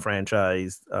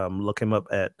disenfranchised. Look him up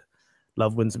at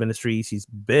Love Wins Ministries. He's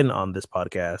been on this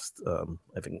podcast,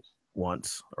 I think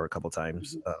once or a couple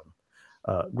times.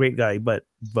 Great guy, but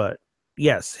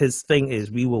yes, his thing is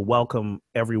we will welcome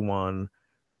everyone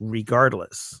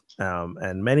regardless.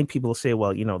 And many people say,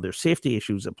 well, you know, there's safety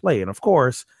issues at play, and of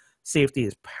course, safety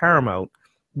is paramount.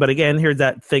 But again, here's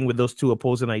that thing with those two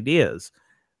opposing ideas.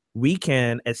 We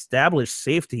can establish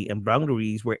safety and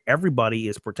boundaries where everybody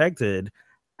is protected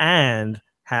and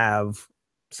have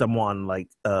someone like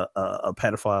a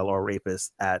pedophile or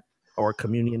rapist at our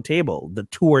communion table. The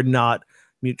two are not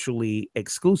mutually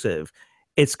exclusive.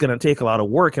 It's going to take a lot of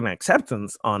work and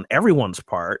acceptance on everyone's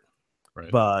part, right.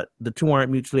 But the two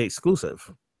aren't mutually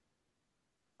exclusive.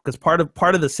 Because part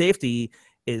of the safety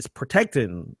is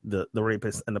protecting the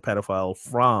rapist and the pedophile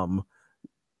from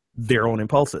their own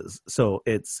impulses. So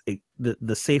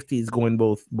the safety is going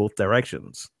both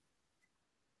directions.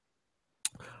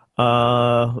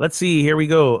 Let's see. Here we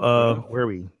go. Where are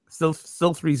we? Still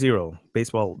 3-0.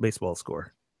 Baseball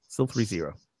score. Still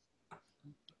 3-0.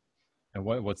 And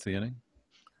what's the inning?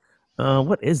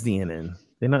 What is the inning?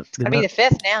 The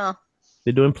fifth now.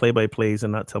 They're doing play-by-plays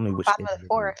and not telling me which. Bottom of the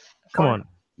fourth. Come on.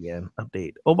 Yeah,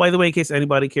 update. Oh, by the way, in case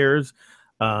anybody cares,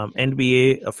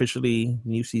 NBA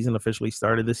new season officially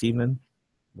started this evening,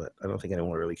 but I don't think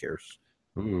anyone really cares.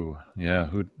 Ooh, yeah.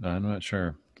 I'm not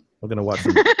sure. I'm gonna watch.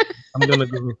 I'm gonna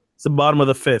go. It's the bottom of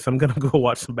the fifth. I'm gonna go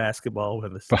watch some basketball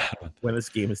when this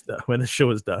game is done. When the show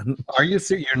is done. Are you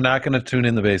serious? You're not gonna tune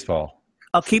in the baseball?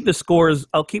 I'll keep the scores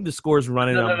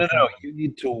running. No. You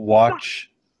need to watch.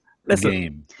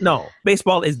 Game. No,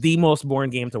 baseball is the most boring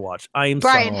game to watch.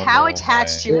 Brian, how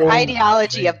attached to your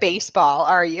ideology of baseball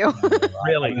are you?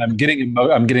 Really? I'm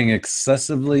getting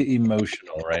excessively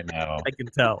emotional right now. I can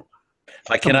tell.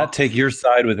 I cannot take your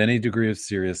side with any degree of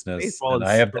seriousness. And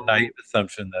I have the naive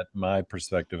assumption that my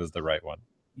perspective is the right one.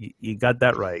 You got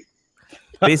that right.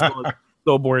 Baseball is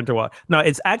so boring to watch. No,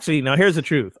 here's the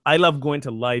truth. I love going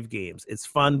to live games. It's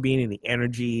fun being in the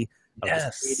energy of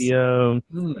the stadium,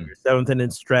 your seventh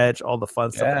inning stretch, all the fun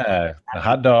stuff. Yeah, a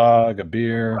hot dog, a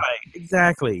beer. Right,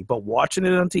 exactly. But watching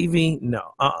it on TV,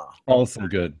 no. Also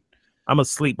good. I'm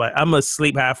asleep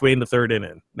halfway in the third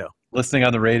inning. No. Listening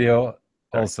on the radio,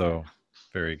 also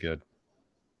very good.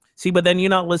 See, but then you're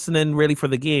not listening really for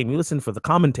the game. You listen for the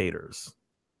commentators.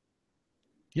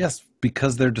 Yes,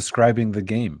 because they're describing the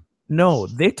game. No,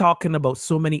 they're talking about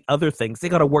so many other things. They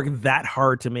got to work that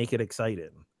hard to make it exciting.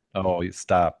 Oh,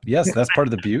 stop. Yes, that's part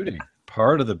of the beauty.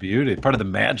 Part of the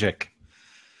magic.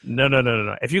 No.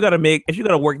 If you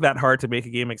gotta work that hard to make a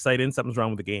game exciting, something's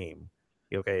wrong with the game.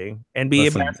 Okay.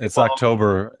 NBA basketball, it's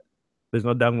October. There's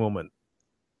no down moment.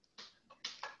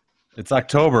 It's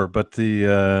October, but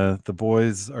the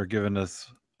boys are giving us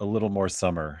a little more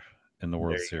summer in the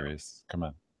World Series. Come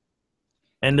on.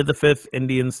 End of the fifth,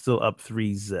 Indians still up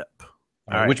 3-0.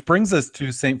 Right. Which brings us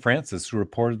to St. Francis, who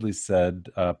reportedly said,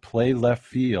 play left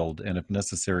field and if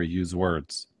necessary, use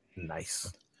words.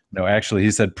 Nice. No, actually,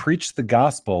 he said, preach the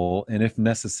gospel and if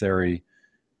necessary,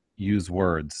 use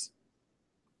words.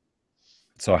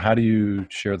 So how do you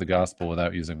share the gospel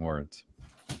without using words?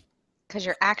 Because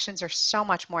your actions are so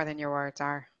much more than your words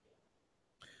are.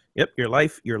 Yep, your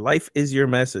life is your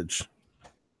message. Is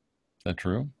that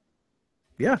true?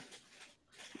 Yeah.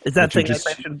 It's that thing I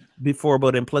mentioned before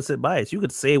about implicit bias. You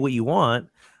could say what you want,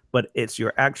 but it's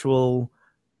your actual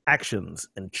actions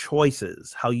and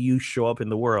choices, how you show up in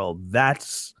the world.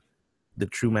 That's the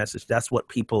true message. That's what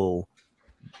people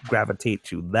gravitate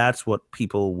to. That's what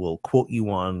people will quote you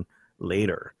on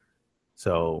later.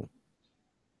 So,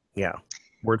 yeah,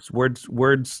 words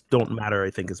don't matter, I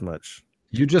think, as much.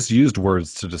 You just used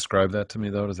words to describe that to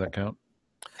me, though. Does that count?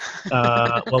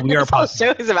 Well, we are. This whole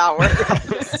show is about words.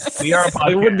 We are a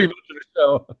podcast. It wouldn't be much of a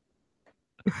show.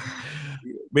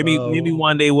 Maybe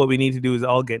one day what we need to do is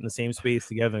all get in the same space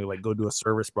together and like go do a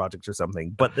service project or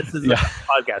something. But this is a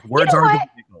podcast. Words are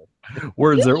good.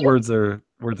 Words are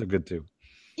good too.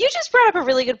 You just brought up a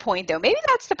really good point, though. Maybe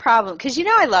that's the problem, because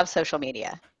I love social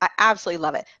media. I absolutely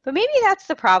love it. But maybe that's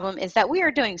the problem, is that we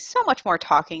are doing so much more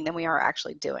talking than we are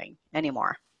actually doing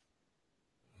anymore.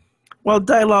 Well,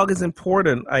 dialogue is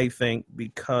important, I think,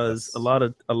 because a lot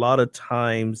of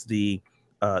times the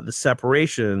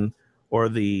separation or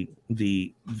the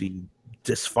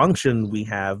dysfunction we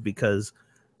have, because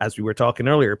as we were talking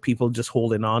earlier, people just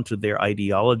holding on to their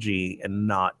ideology and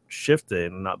not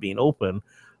shifting, not being open.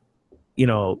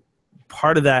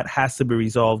 Part of that has to be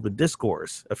resolved with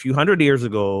discourse. A few hundred years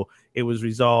ago, it was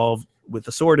resolved with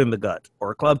a sword in the gut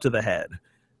or a club to the head.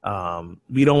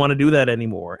 We don't want to do that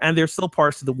anymore. And there's still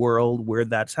parts of the world where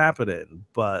that's happening.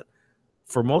 But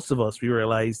for most of us, we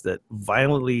realize that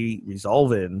violently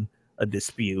resolving a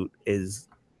dispute is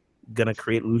going to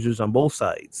create losers on both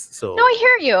sides. So no, I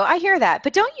hear you. I hear that.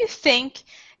 But don't you think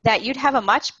that you'd have a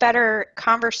much better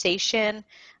conversation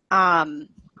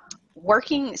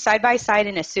working side by side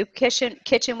in a soup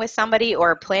kitchen with somebody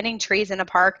or planting trees in a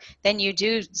park than you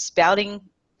do spouting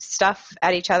stuff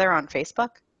at each other on Facebook?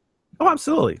 Oh,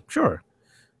 absolutely. Sure.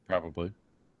 Probably.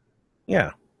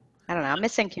 Yeah. I don't know. I'm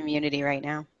missing community right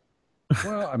now.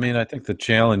 Well, I mean, I think the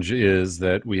challenge is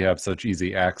that we have such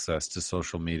easy access to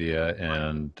social media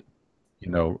and,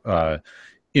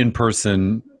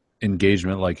 in-person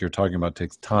engagement, like you're talking about,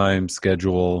 takes time,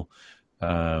 schedule,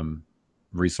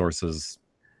 resources,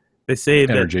 they say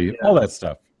energy, all that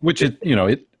stuff, which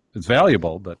it's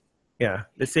valuable, but yeah,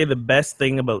 they say the best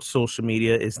thing about social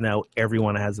media is now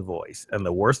everyone has a voice, and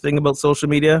the worst thing about social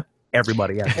media,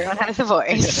 everybody has a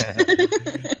voice.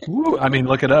 Ooh, I mean,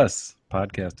 look at us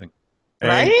podcasting,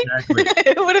 right? Exactly.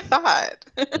 Who would have thought?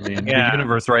 I mean, the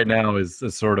universe right now is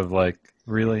sort of like,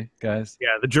 really, guys?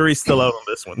 Yeah, the jury's still out on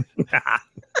this one.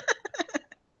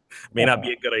 May not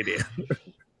be a good idea.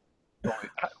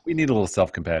 We need a little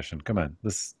self-compassion. Come on,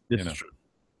 this is true.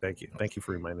 Thank you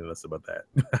for reminding us about that.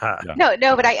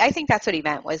 No, but I think that's what he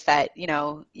meant, was that,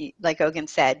 like Ogun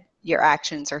said, your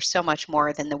actions are so much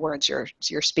more than the words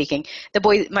you're speaking.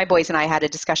 My boys and I had a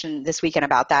discussion this weekend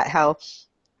about that, how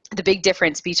the big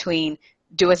difference between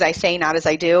do as I say, not as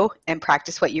I do, and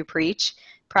practice what you preach.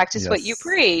 Practice what you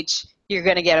preach, you're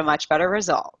going to get a much better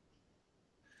result.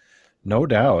 No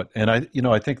doubt. And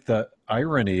I think the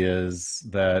irony is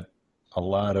that a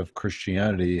lot of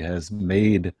Christianity has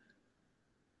made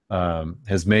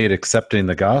accepting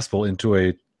the gospel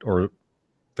into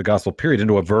the gospel period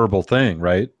into a verbal thing,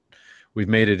 right? We've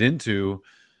made it into,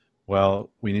 well,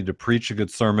 we need to preach a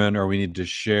good sermon, or we need to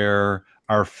share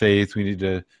our faith. We need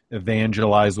to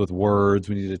evangelize with words.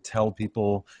 We need to tell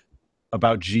people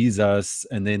about Jesus,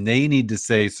 and then they need to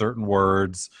say certain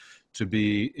words to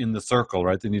be in the circle,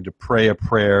 right? They need to pray a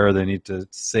prayer. They need to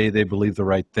say they believe the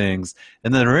right things,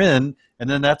 and then they're in, and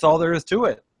then that's all there is to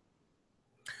it.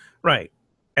 Right.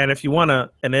 And if you want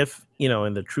to, and if,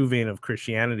 in the true vein of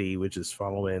Christianity, which is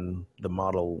following the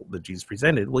model that Jesus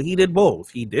presented, well, he did both.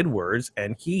 He did words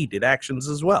and he did actions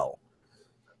as well.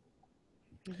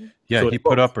 Mm-hmm. Yeah, so he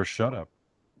put up or shut up.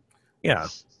 Yeah.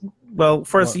 Well,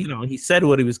 first, he said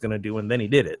what he was going to do, and then he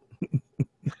did it.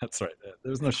 That's right.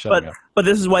 There's no shutting up. But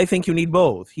this is why I think you need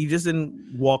both. He just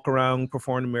didn't walk around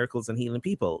performing miracles and healing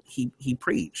people. He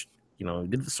preached. He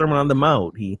did the Sermon on the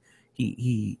Mount. He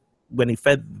when he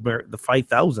fed the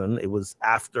 5,000, it was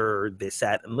after they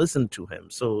sat and listened to him.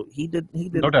 So he did.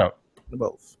 No doubt.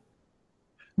 Both.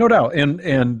 No doubt.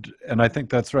 And I think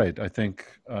that's right. I think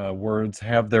words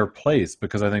have their place,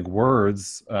 because I think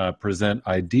words present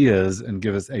ideas and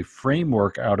give us a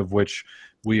framework out of which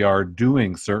we are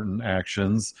doing certain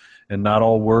actions, and not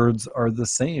all words are the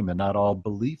same, and not all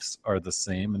beliefs are the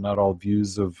same, and not all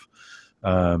views of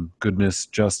goodness,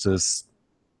 justice,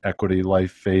 equity,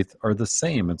 life, faith are the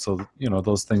same. And so,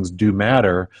 those things do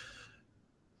matter.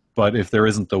 But if there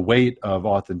isn't the weight of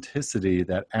authenticity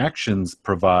that actions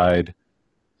provide,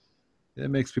 it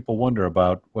makes people wonder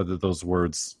about whether those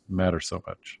words matter so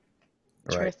much.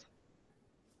 Right.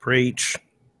 Preach.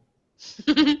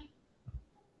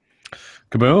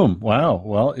 Kaboom. Wow.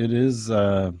 Well, it is,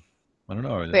 I don't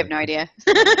know. We have no idea.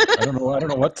 I don't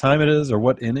know what time it is or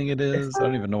what inning it is. I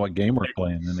don't even know what game we're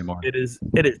playing anymore. It is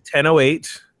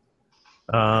 10:08.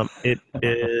 It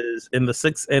is in the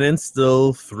 6th inning,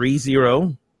 still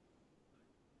 3-0.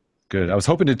 Good. I was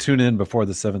hoping to tune in before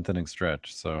the 7th inning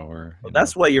stretch, so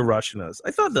that's why you're rushing us.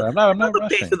 I thought I'm not the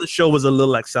rushing. pace of the show was a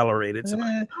little accelerated. So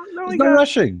no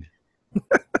rushing.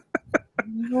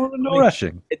 No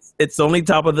rushing. It's only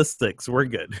top of the sticks. We're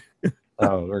good.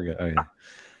 Oh, we're good. Okay.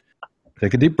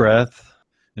 Take a deep breath.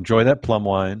 Enjoy that plum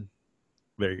wine.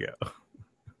 There you go.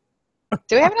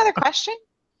 Do we have another question?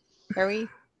 Are we?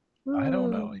 I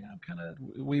don't know. Yeah,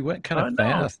 we went kind I of know.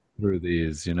 fast through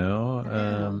these, you know.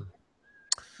 know.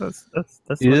 That's what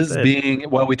I Is said. being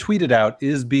we tweeted out,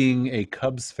 is being a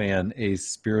Cubs fan a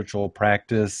spiritual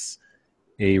practice,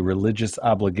 a religious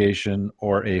obligation,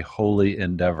 or a holy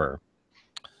endeavor?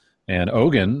 And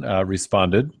Ogun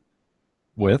responded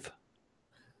with,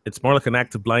 It's more like an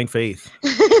act of blind faith.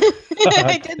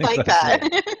 I did think like that's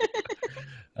that.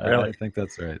 Really? I think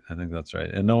that's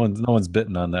right. And no one's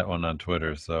bitten on that one on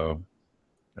Twitter. So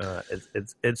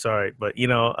It's all right, but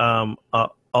in all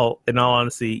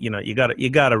honesty, you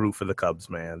gotta root for the Cubs,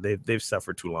 man. They've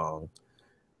suffered too long.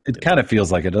 it kind of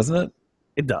feels like it, doesn't it?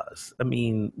 It does. I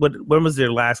mean, when was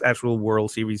their last actual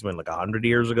World Series win? Like 100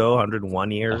 years ago,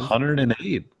 101 years?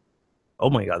 108. Oh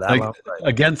my God, that Like, long time.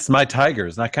 against my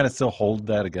Tigers, and I kind of still hold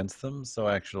that against them. So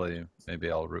actually,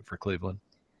 maybe I'll root for Cleveland.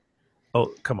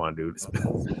 Oh, come on, dude.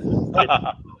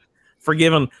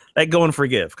 Forgive him. Let go and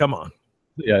forgive. Come on.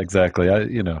 Yeah, exactly.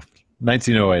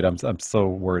 1908. I'm so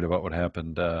worried about what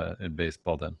happened in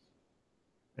baseball then.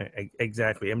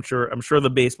 Exactly. I'm sure the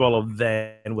baseball of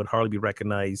then would hardly be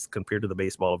recognized compared to the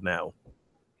baseball of now.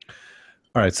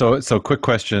 All right. So quick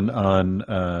question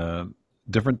on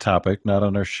different topic, not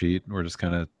on our sheet. We're just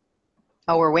kind of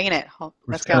We're winging it.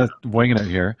 Let's go. winging it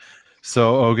here.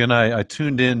 So Ogun, I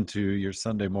tuned in to your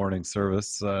Sunday morning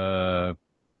service a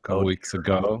couple weeks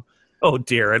ago. Oh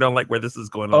dear, I don't like where this is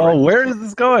going. Oh, where is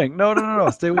this going? No.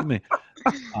 Stay with me.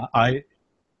 I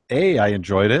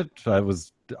enjoyed it.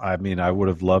 I would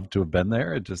have loved to have been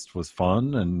there. It just was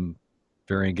fun and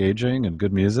very engaging and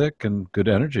good music and good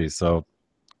energy. So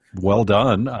well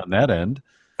done on that end.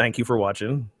 Thank you for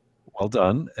watching. Well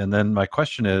done. And then my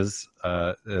question is,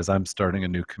 as I'm starting a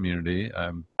new community,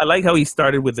 I like how he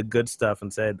started with the good stuff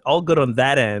and said, all good on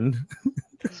that end.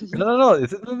 No.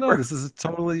 This is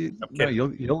totally no.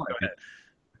 You'll like it.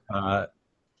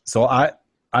 So I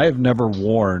have never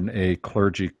worn a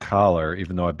clergy collar,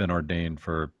 even though I've been ordained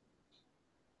for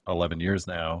 11 years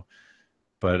now.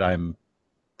 But I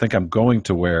think I'm going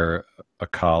to wear a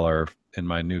collar in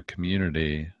my new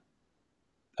community.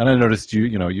 And I noticed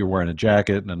you're wearing a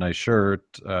jacket and a nice shirt,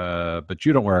 but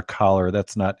you don't wear a collar.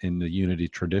 That's not in the Unity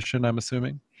tradition, I'm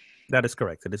assuming. That is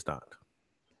correct. It is not.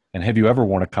 And have you ever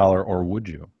worn a collar, or would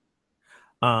you?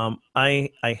 I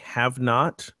have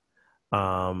not,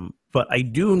 but I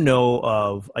do know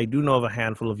of a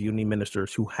handful of Unity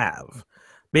ministers who have.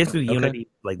 Basically, Okay. Unity,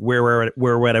 like wear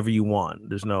whatever you want.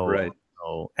 There's no Right.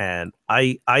 no, and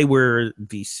I wear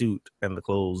the suit and the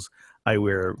clothes I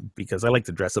wear because I like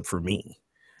to dress up for me.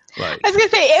 Like, I was gonna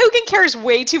say, Ogun cares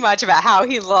way too much about how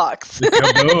he looks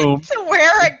Kaboom. to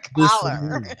wear a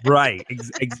collar. right?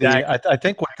 Exactly. I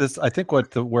think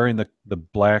what wearing the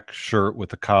black shirt with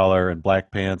the collar and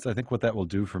black pants, I think what that will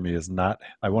do for me is I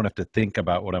won't have to think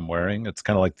about what I'm wearing. It's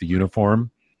kind of like the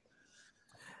uniform.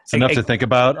 It's enough to think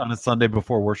about on a Sunday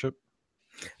before worship.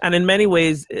 And in many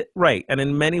ways, right. And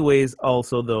in many ways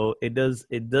also, though, it does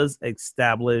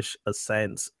establish a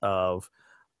sense of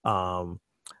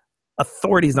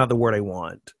authority is not the word I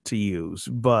want to use,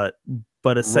 but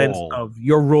a sense of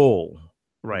your role,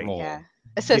 right? Role. Yeah,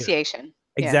 association.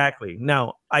 Yeah. Exactly.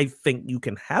 Now, I think you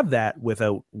can have that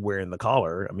without wearing the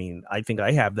collar. I mean, I think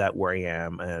I have that where I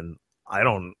am, and I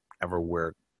don't ever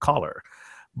wear collar.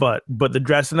 But the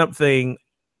dressing up thing,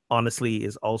 honestly,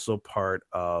 is also part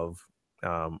of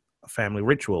a family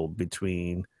ritual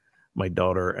between my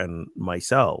daughter and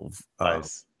myself.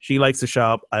 Nice. She likes to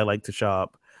shop. I like to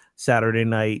shop. Saturday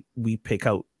night, we pick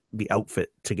out the outfit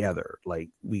together. Like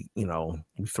we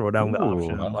throw down the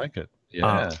option. I like it.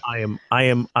 Yeah. I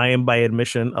am by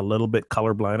admission a little bit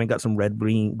colorblind. I got some red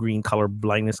green color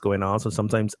blindness going on, so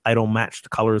sometimes I don't match the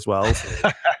color as well.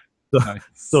 Nice.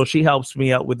 So she helps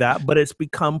me out with that, but it's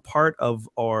become part of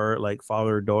our like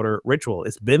father-daughter ritual.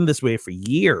 It's been this way for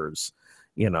years,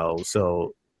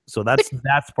 so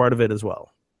that's part of it as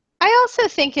well. I also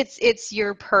think it's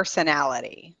your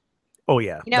personality. Oh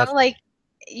yeah. I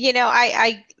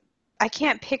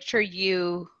can't picture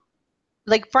you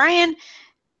like Brian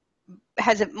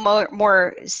has it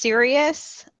more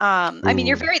serious. I mean,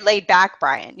 you're very laid back,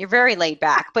 Brian. You're very laid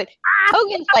back, but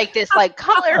Hogan's like this, like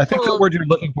colorful. I think the word you're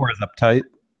looking for is uptight.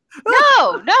 No,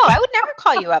 I would never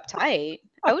call you uptight.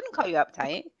 I wouldn't call you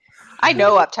uptight. I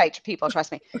know uptight people,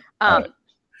 trust me.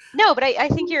 No, but I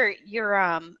think you're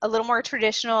a little more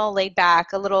traditional, laid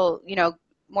back, a little,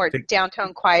 more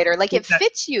downtoned, quieter. Like it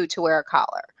fits you to wear a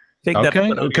collar.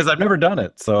 Okay, because I've never done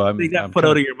it, so I'm. Take that foot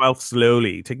out of your mouth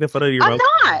slowly. Take the foot out of your mouth.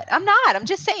 I'm not. I'm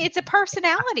just saying it's a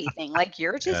personality thing. Like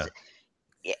you're just.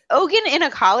 Ogun in a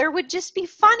collar would just be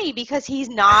funny because he's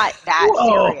not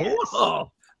that serious.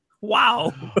 Whoa.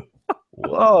 Wow.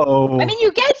 Whoa. I mean,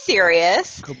 you get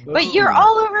serious, but you're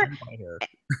all over.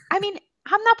 I mean,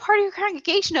 I'm not part of your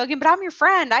congregation, Ogun, but I'm your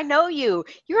friend. I know you.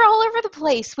 You're all over the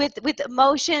place with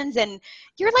emotions, and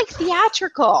you're like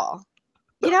theatrical,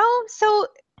 So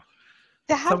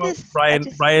to have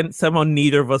Brian, somehow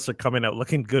neither of us are coming out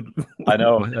looking good. I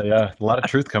know. Yeah, a lot of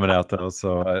truth coming out though,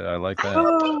 so I like that. I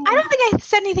don't think I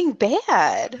said anything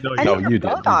bad. No, you did.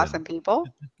 Both awesome people.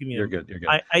 You're good. You're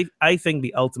good. I think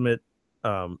the ultimate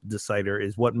decider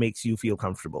is what makes you feel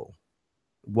comfortable.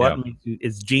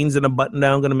 Is jeans and a button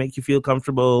down going to make you feel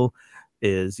comfortable?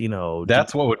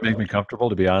 That's what would make me comfortable,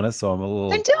 to be honest. So I'm a little.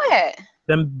 Then do it.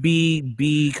 Then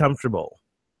be comfortable.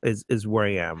 Is where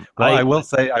I am. Well, I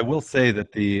will say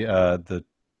that the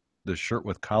shirt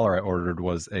with collar I ordered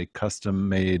was a custom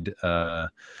made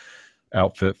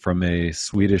outfit from a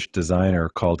Swedish designer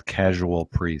called Casual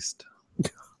Priest.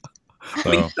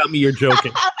 Please tell me you're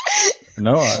joking.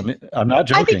 No, I'm not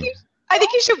joking. I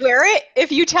think you should wear it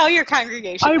if you tell your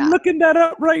congregation. I'm looking that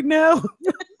up right now.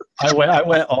 I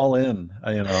went all in.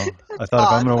 I thought if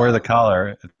I'm going to wear the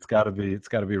collar, it's got to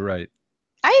be right.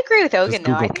 I agree with Ogun,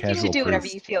 though. I think you should do whatever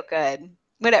you feel good.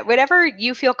 Whatever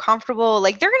you feel comfortable,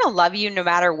 like they're going to love you no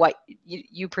matter what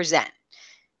you present.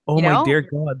 Oh, my dear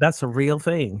God, that's a real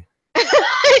thing. Did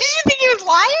you think he was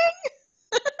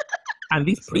lying? And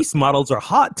these priest models are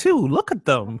hot, too. Look at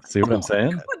them. See what I'm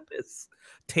saying? Goodness.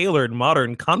 Tailored,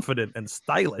 modern, confident, and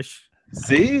stylish.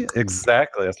 See?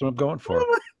 Exactly. That's what I'm going for.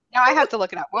 Now I have to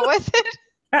look it up. What was it?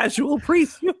 Casual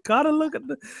Priest. You got to look at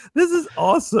this. This is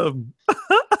awesome.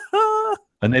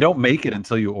 And they don't make it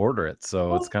until you order it,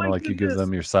 so it's kind of like you give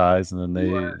them your size, and then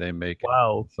they make it.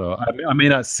 Wow! So I may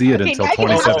not see it until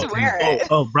 2017.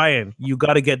 Oh, Brian, you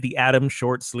got to get the Adam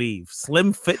short sleeve,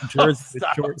 slim fit jersey with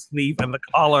short sleeve and the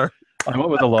collar. I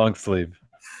went with a long sleeve.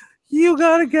 You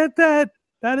got to get that.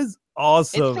 That is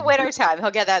awesome. It's the winter time. He'll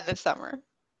get that this summer.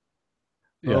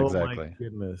 Yeah, exactly. My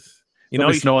goodness.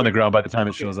 There'll be snow on the ground by the time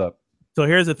it shows up. So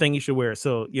here's the thing you should wear.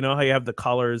 So you know how you have the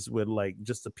collars with like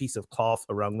just a piece of cloth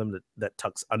around them that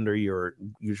tucks under your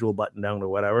usual button down or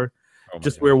whatever.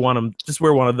 Just wear one of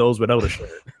those without a shirt.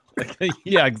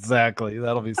 Yeah, exactly.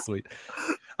 That'll be sweet.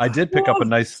 I did pick up a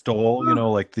nice stole,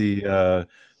 like the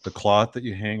cloth that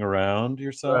you hang around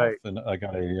yourself, right. And I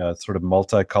got a sort of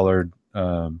multicolored.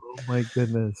 Oh my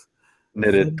goodness!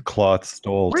 Knitted cloth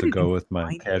stole to go with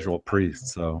my Casual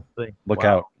Priest. So look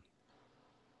out.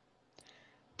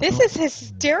 This is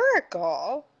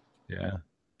hysterical. Yeah.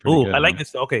 Oh, I like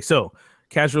this. Okay, so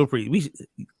Casual Priest. We should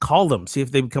call them, see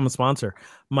if they become a sponsor.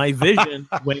 My vision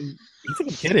when you think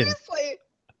I'm kidding. Seriously?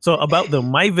 So about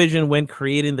my vision when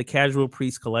creating the Casual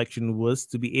Priest collection was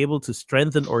to be able to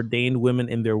strengthen ordained women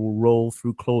in their role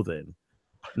through clothing.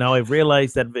 Now I've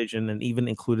realized that vision and even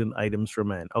including items for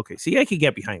men. Okay, see, I could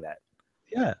get behind that.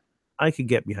 Yeah. I could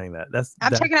get behind that.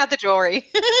 I'm checking out the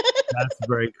jewelry. That's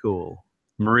very cool.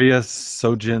 Maria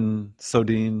Sodin,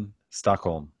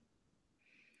 Stockholm.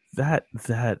 That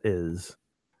is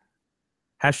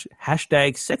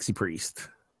hashtag sexy priest.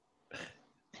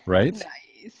 Right?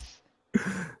 Nice.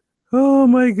 Oh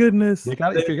my goodness. If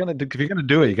you're gonna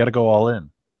do it, you gotta go all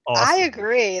in. Awesome. I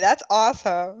agree. That's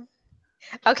awesome.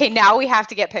 Okay, now we have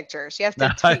to get pictures. You have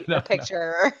to tweet a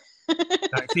picture.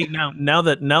 See, now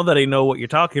that I know what you're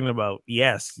talking about,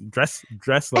 yes, dress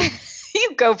like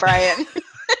you go, Brian.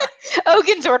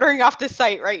 Ogun's ordering off the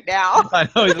site right now. I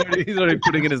know he's already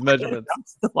putting in his measurements. I'm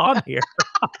still on here.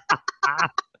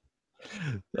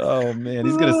 Oh man,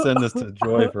 he's gonna send this to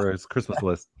Joy for his Christmas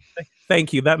list.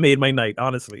 Thank you. That made my night,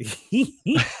 honestly.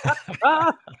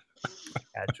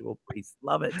 Casual Priest,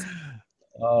 love it.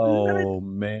 Oh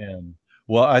man.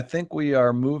 Well, I think we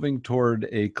are moving toward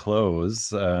a close.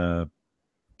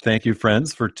 Thank you,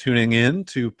 friends, for tuning in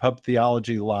to Pub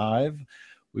Theology Live.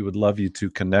 We would love you to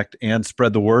connect and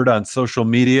spread the word on social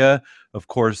media. Of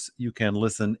course, you can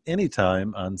listen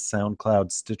anytime on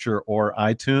SoundCloud, Stitcher, or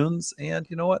iTunes. And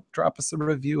you know what? Drop us a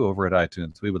review over at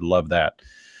iTunes. We would love that.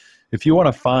 If you want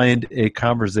to find a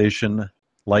conversation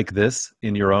like this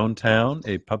in your own town,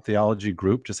 a Pub Theology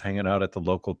group just hanging out at the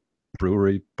local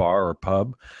brewery, bar, or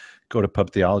pub, go to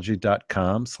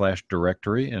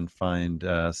pubtheology.com/directory and find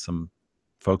some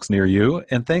folks near you.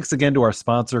 And thanks again to our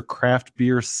sponsor, Craft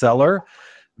Beer Cellar.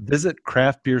 Visit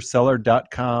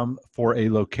craftbeercellar.com for a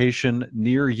location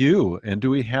near you. And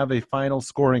do we have a final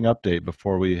scoring update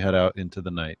before we head out into the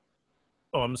night?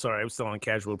 Oh, I'm sorry. I was still on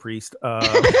Casual Priest. No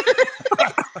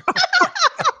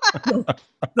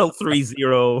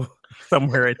 3-0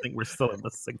 somewhere. I think we're still in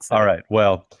the 6. All right.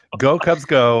 Well, go Cubs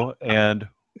go. And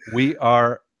we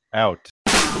are out.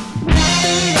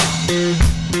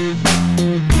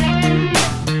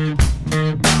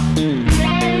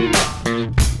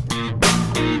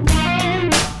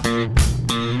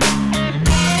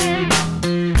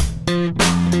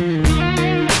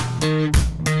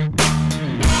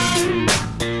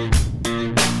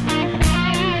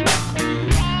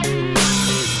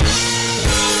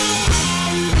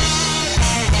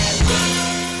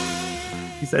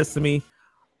 He says to me,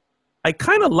 I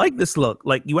kind of like this look.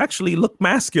 Like, you actually look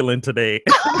masculine today.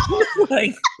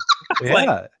 like, Yeah.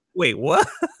 like, wait, what?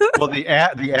 Well, the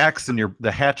axe and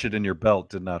the hatchet in your belt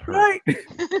did not hurt. Right.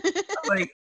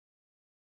 Like,